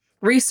that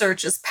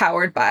research is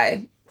powered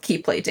by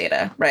KeyPlay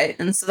data. Right.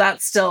 And so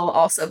that's still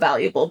also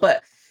valuable.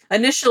 But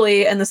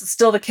initially, and this is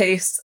still the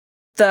case,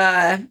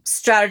 the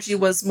strategy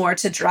was more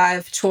to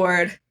drive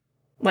toward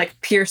like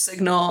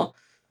PeerSignal,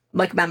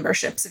 like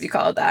memberships, if you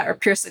call it that, or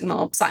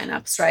PeerSignal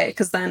signups, right?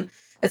 Because then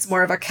it's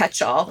more of a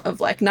catch-all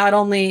of like, not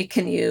only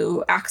can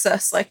you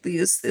access like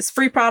these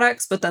free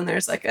products, but then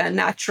there's like a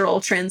natural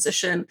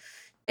transition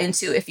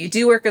into, if you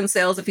do work in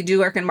sales, if you do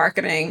work in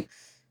marketing,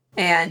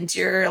 and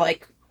you're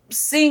like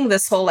seeing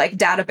this whole like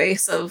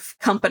database of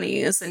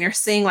companies, and you're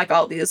seeing like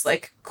all these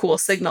like cool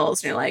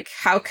signals, and you're like,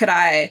 how could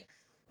I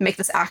make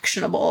this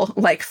actionable,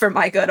 like for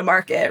my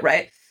go-to-market,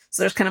 right?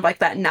 So there's kind of like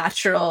that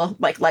natural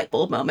like light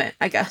bulb moment,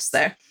 I guess,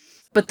 there.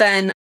 But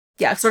then,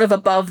 yeah, sort of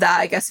above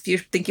that, I guess, if you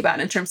think about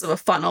it in terms of a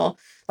funnel,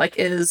 like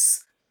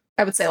is,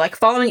 I would say like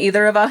following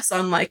either of us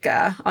on like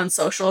on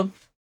social,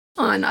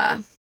 on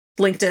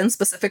LinkedIn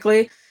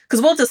specifically,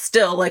 because we'll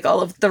distill like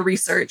all of the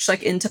research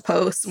like into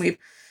posts. And we've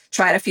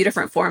tried a few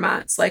different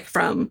formats, like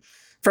from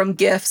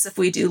GIFs, if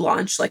we do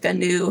launch like a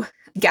new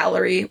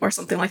gallery or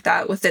something like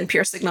that within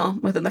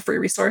PeerSignal, within the free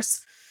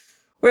resource,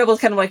 we're able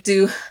to kind of like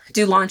do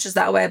launches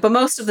that way. But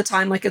most of the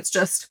time, like it's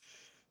just,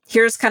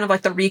 here's kind of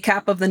like the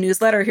recap of the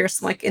newsletter. Here's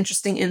some like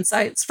interesting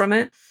insights from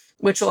it,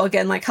 which will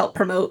again like help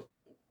promote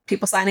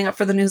people signing up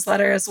for the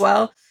newsletter as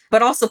well.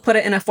 But also put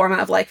it in a format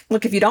of like,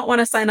 look, if you don't want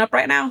to sign up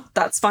right now,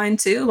 that's fine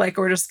too. Like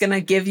we're just going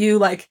to give you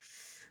like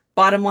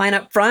bottom line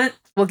up front.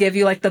 We'll give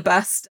you like the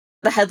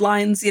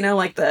headlines,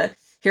 like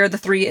here are the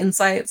 3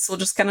 insights. We'll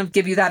just kind of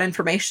give you that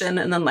information,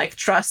 and then like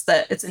trust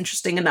that it's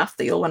interesting enough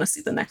that you'll want to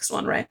see the next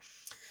one, right?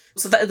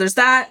 So there's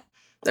that.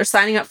 There's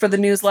signing up for the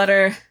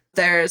newsletter.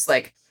 There's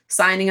like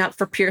signing up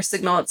for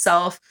PeerSignal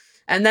itself.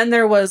 And then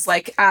there was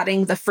like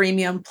adding the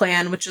freemium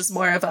plan, which is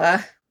more of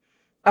a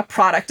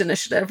product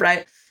initiative,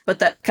 right? But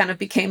that kind of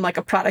became like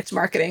a product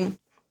marketing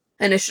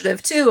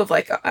initiative too, of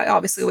like,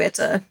 obviously we had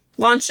to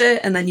launch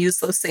it and then use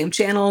those same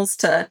channels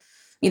to,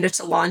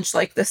 to launch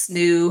like this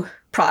new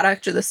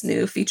product or this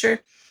new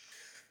feature.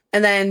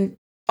 And then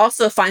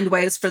also find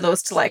ways for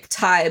those to like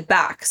tie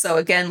back. So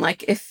again,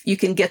 like if you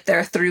can get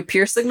there through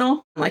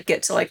PeerSignal, like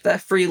get to like the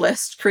free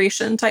list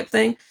creation type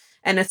thing.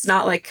 And it's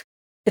not like,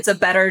 it's a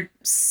better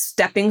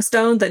stepping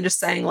stone than just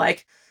saying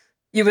like,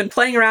 you've been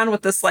playing around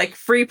with this like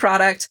free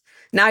product.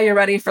 Now you're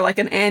ready for like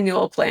an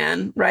annual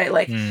plan, right?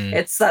 Like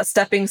it's that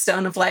stepping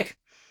stone of like,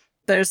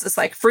 there's this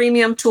like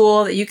freemium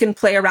tool that you can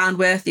play around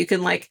with. You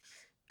can like,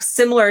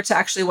 similar to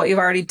actually what you've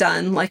already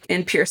done, like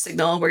in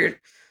PeerSignal, where you're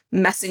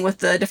messing with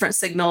the different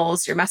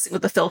signals, you're messing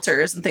with the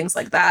filters and things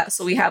like that.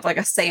 So we have like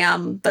a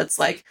SAM that's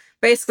like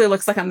basically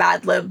looks like a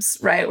Mad Libs,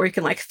 right? Where you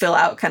can like fill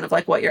out kind of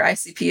like what your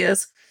ICP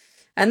is.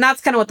 And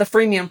that's kind of what the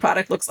freemium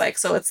product looks like.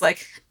 So it's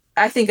like,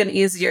 I think, an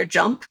easier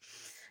jump.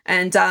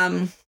 And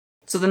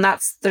So then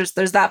there's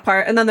that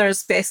part. And then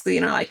there's basically,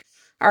 like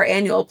our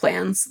annual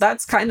plans.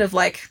 That's kind of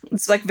like,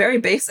 it's like very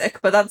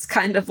basic, but that's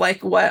kind of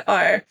like what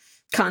our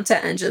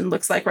content engine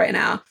looks like right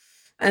now.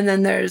 And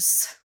then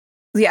there's,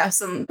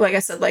 some, like I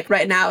said, like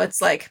right now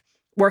it's like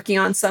working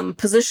on some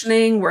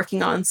positioning,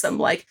 working on some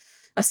like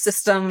a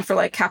system for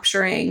like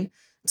capturing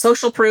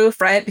social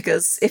proof, right?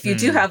 Because if you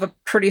do have a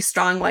pretty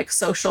strong like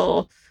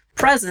social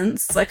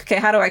presence, it's like, okay,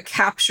 how do I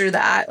capture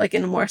that like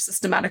in a more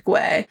systematic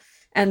way?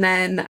 And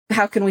then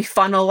how can we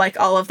funnel like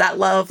all of that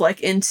love like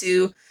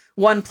into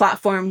one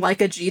platform like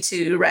a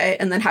G2, right?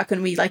 And then how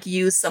can we like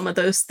use some of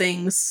those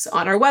things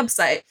on our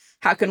website?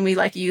 How can we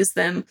like use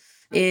them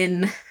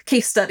in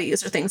case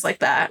studies or things like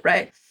that,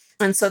 right?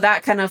 And so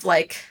that kind of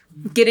like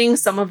getting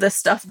some of this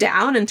stuff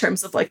down in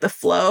terms of like the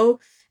flow.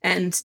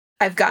 And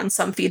I've gotten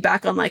some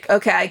feedback on like,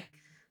 okay,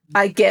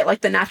 I get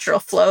like the natural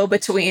flow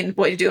between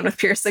what you're doing with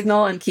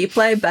PeerSignal and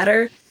KeyPlay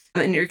better.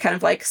 And you're kind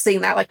of like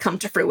seeing that like come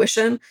to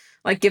fruition,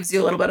 like gives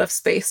you a little bit of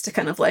space to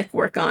kind of like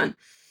work on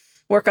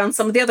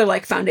some of the other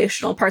like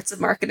foundational parts of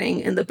marketing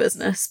in the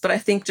business. But I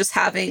think just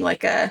having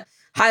like a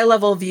high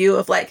level view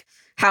of like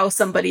how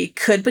somebody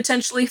could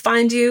potentially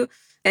find you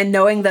and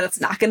knowing that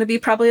it's not going to be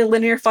probably a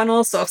linear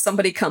funnel. So if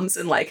somebody comes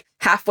in like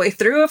halfway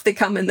through, if they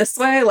come in this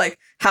way, like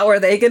how are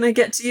they going to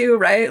get to you,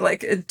 right?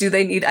 Like, do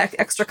they need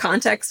extra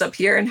context up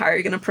here and how are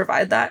you going to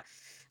provide that?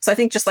 So I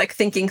think just like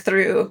thinking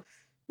through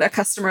the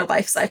customer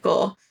life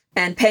cycle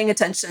and paying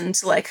attention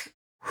to like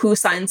who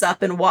signs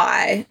up and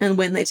why and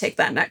when they take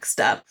that next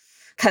step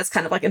has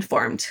kind of like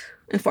informed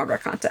our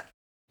content.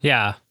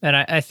 Yeah. And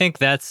I think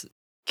that's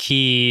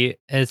key.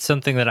 It's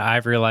something that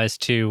I've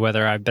realized too,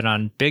 whether I've been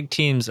on big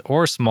teams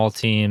or small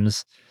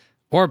teams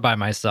or by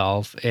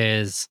myself,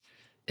 is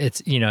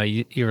it's,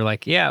 you're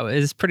like, yeah,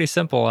 it's pretty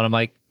simple. And I'm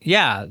like,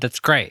 yeah, that's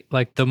great.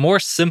 Like the more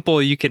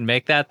simple you can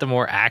make that, the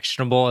more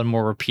actionable and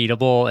more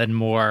repeatable and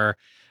more,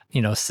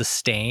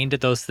 sustained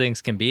those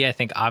things can be. I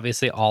think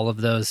obviously all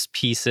of those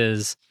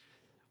pieces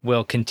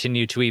will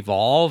continue to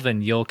evolve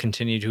and you'll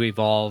continue to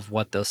evolve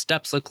what those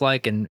steps look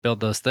like and build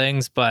those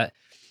things. But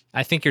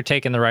I think you're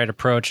taking the right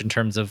approach in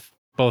terms of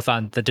both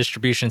on the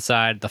distribution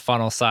side, the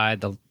funnel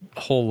side, the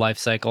whole life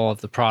cycle of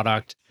the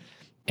product,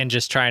 and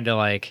just trying to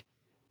like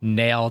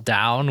nail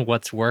down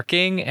what's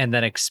working and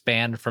then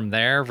expand from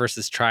there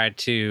versus try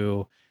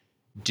to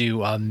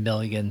do a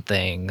million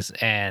things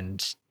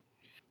and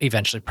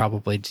eventually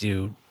probably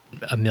do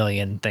a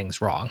million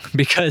things wrong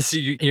because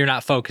you're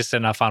not focused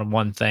enough on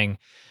one thing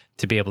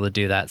to be able to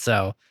do that.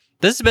 So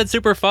this has been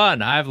super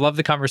fun. I've loved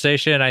the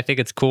conversation. I think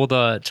it's cool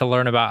to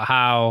learn about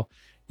how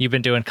you've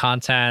been doing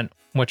content,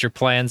 what your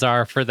plans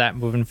are for that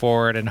moving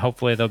forward, and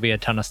hopefully there'll be a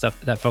ton of stuff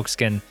that folks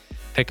can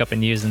pick up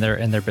and use in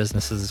their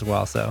businesses as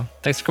well. So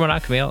thanks for coming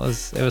on, Camille.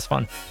 It was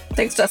fun.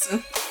 Thanks,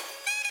 Justin.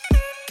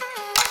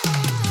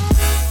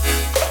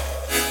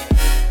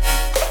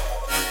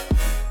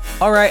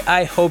 All right,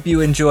 I hope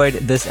you enjoyed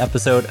this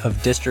episode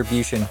of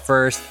Distribution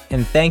First,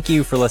 and thank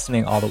you for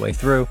listening all the way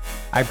through.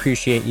 I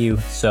appreciate you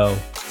so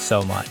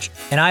much.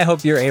 And I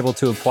hope you're able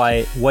to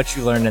apply what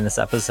you learned in this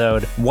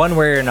episode one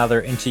way or another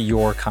into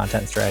your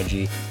content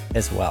strategy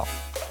as well.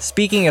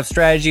 Speaking of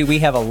strategy, we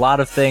have a lot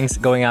of things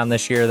going on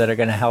this year that are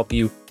going to help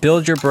you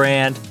build your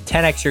brand,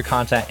 10x your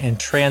content, and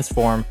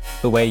transform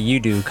the way you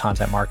do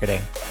content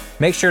marketing.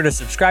 Make sure to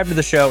subscribe to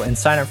the show and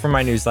sign up for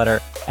my newsletter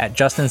at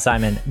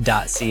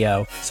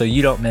justinsimon.co so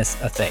you don't miss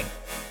a thing.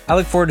 I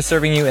look forward to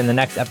serving you in the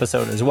next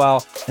episode as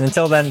well. And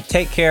until then,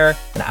 take care,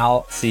 and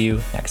I'll see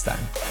you next time.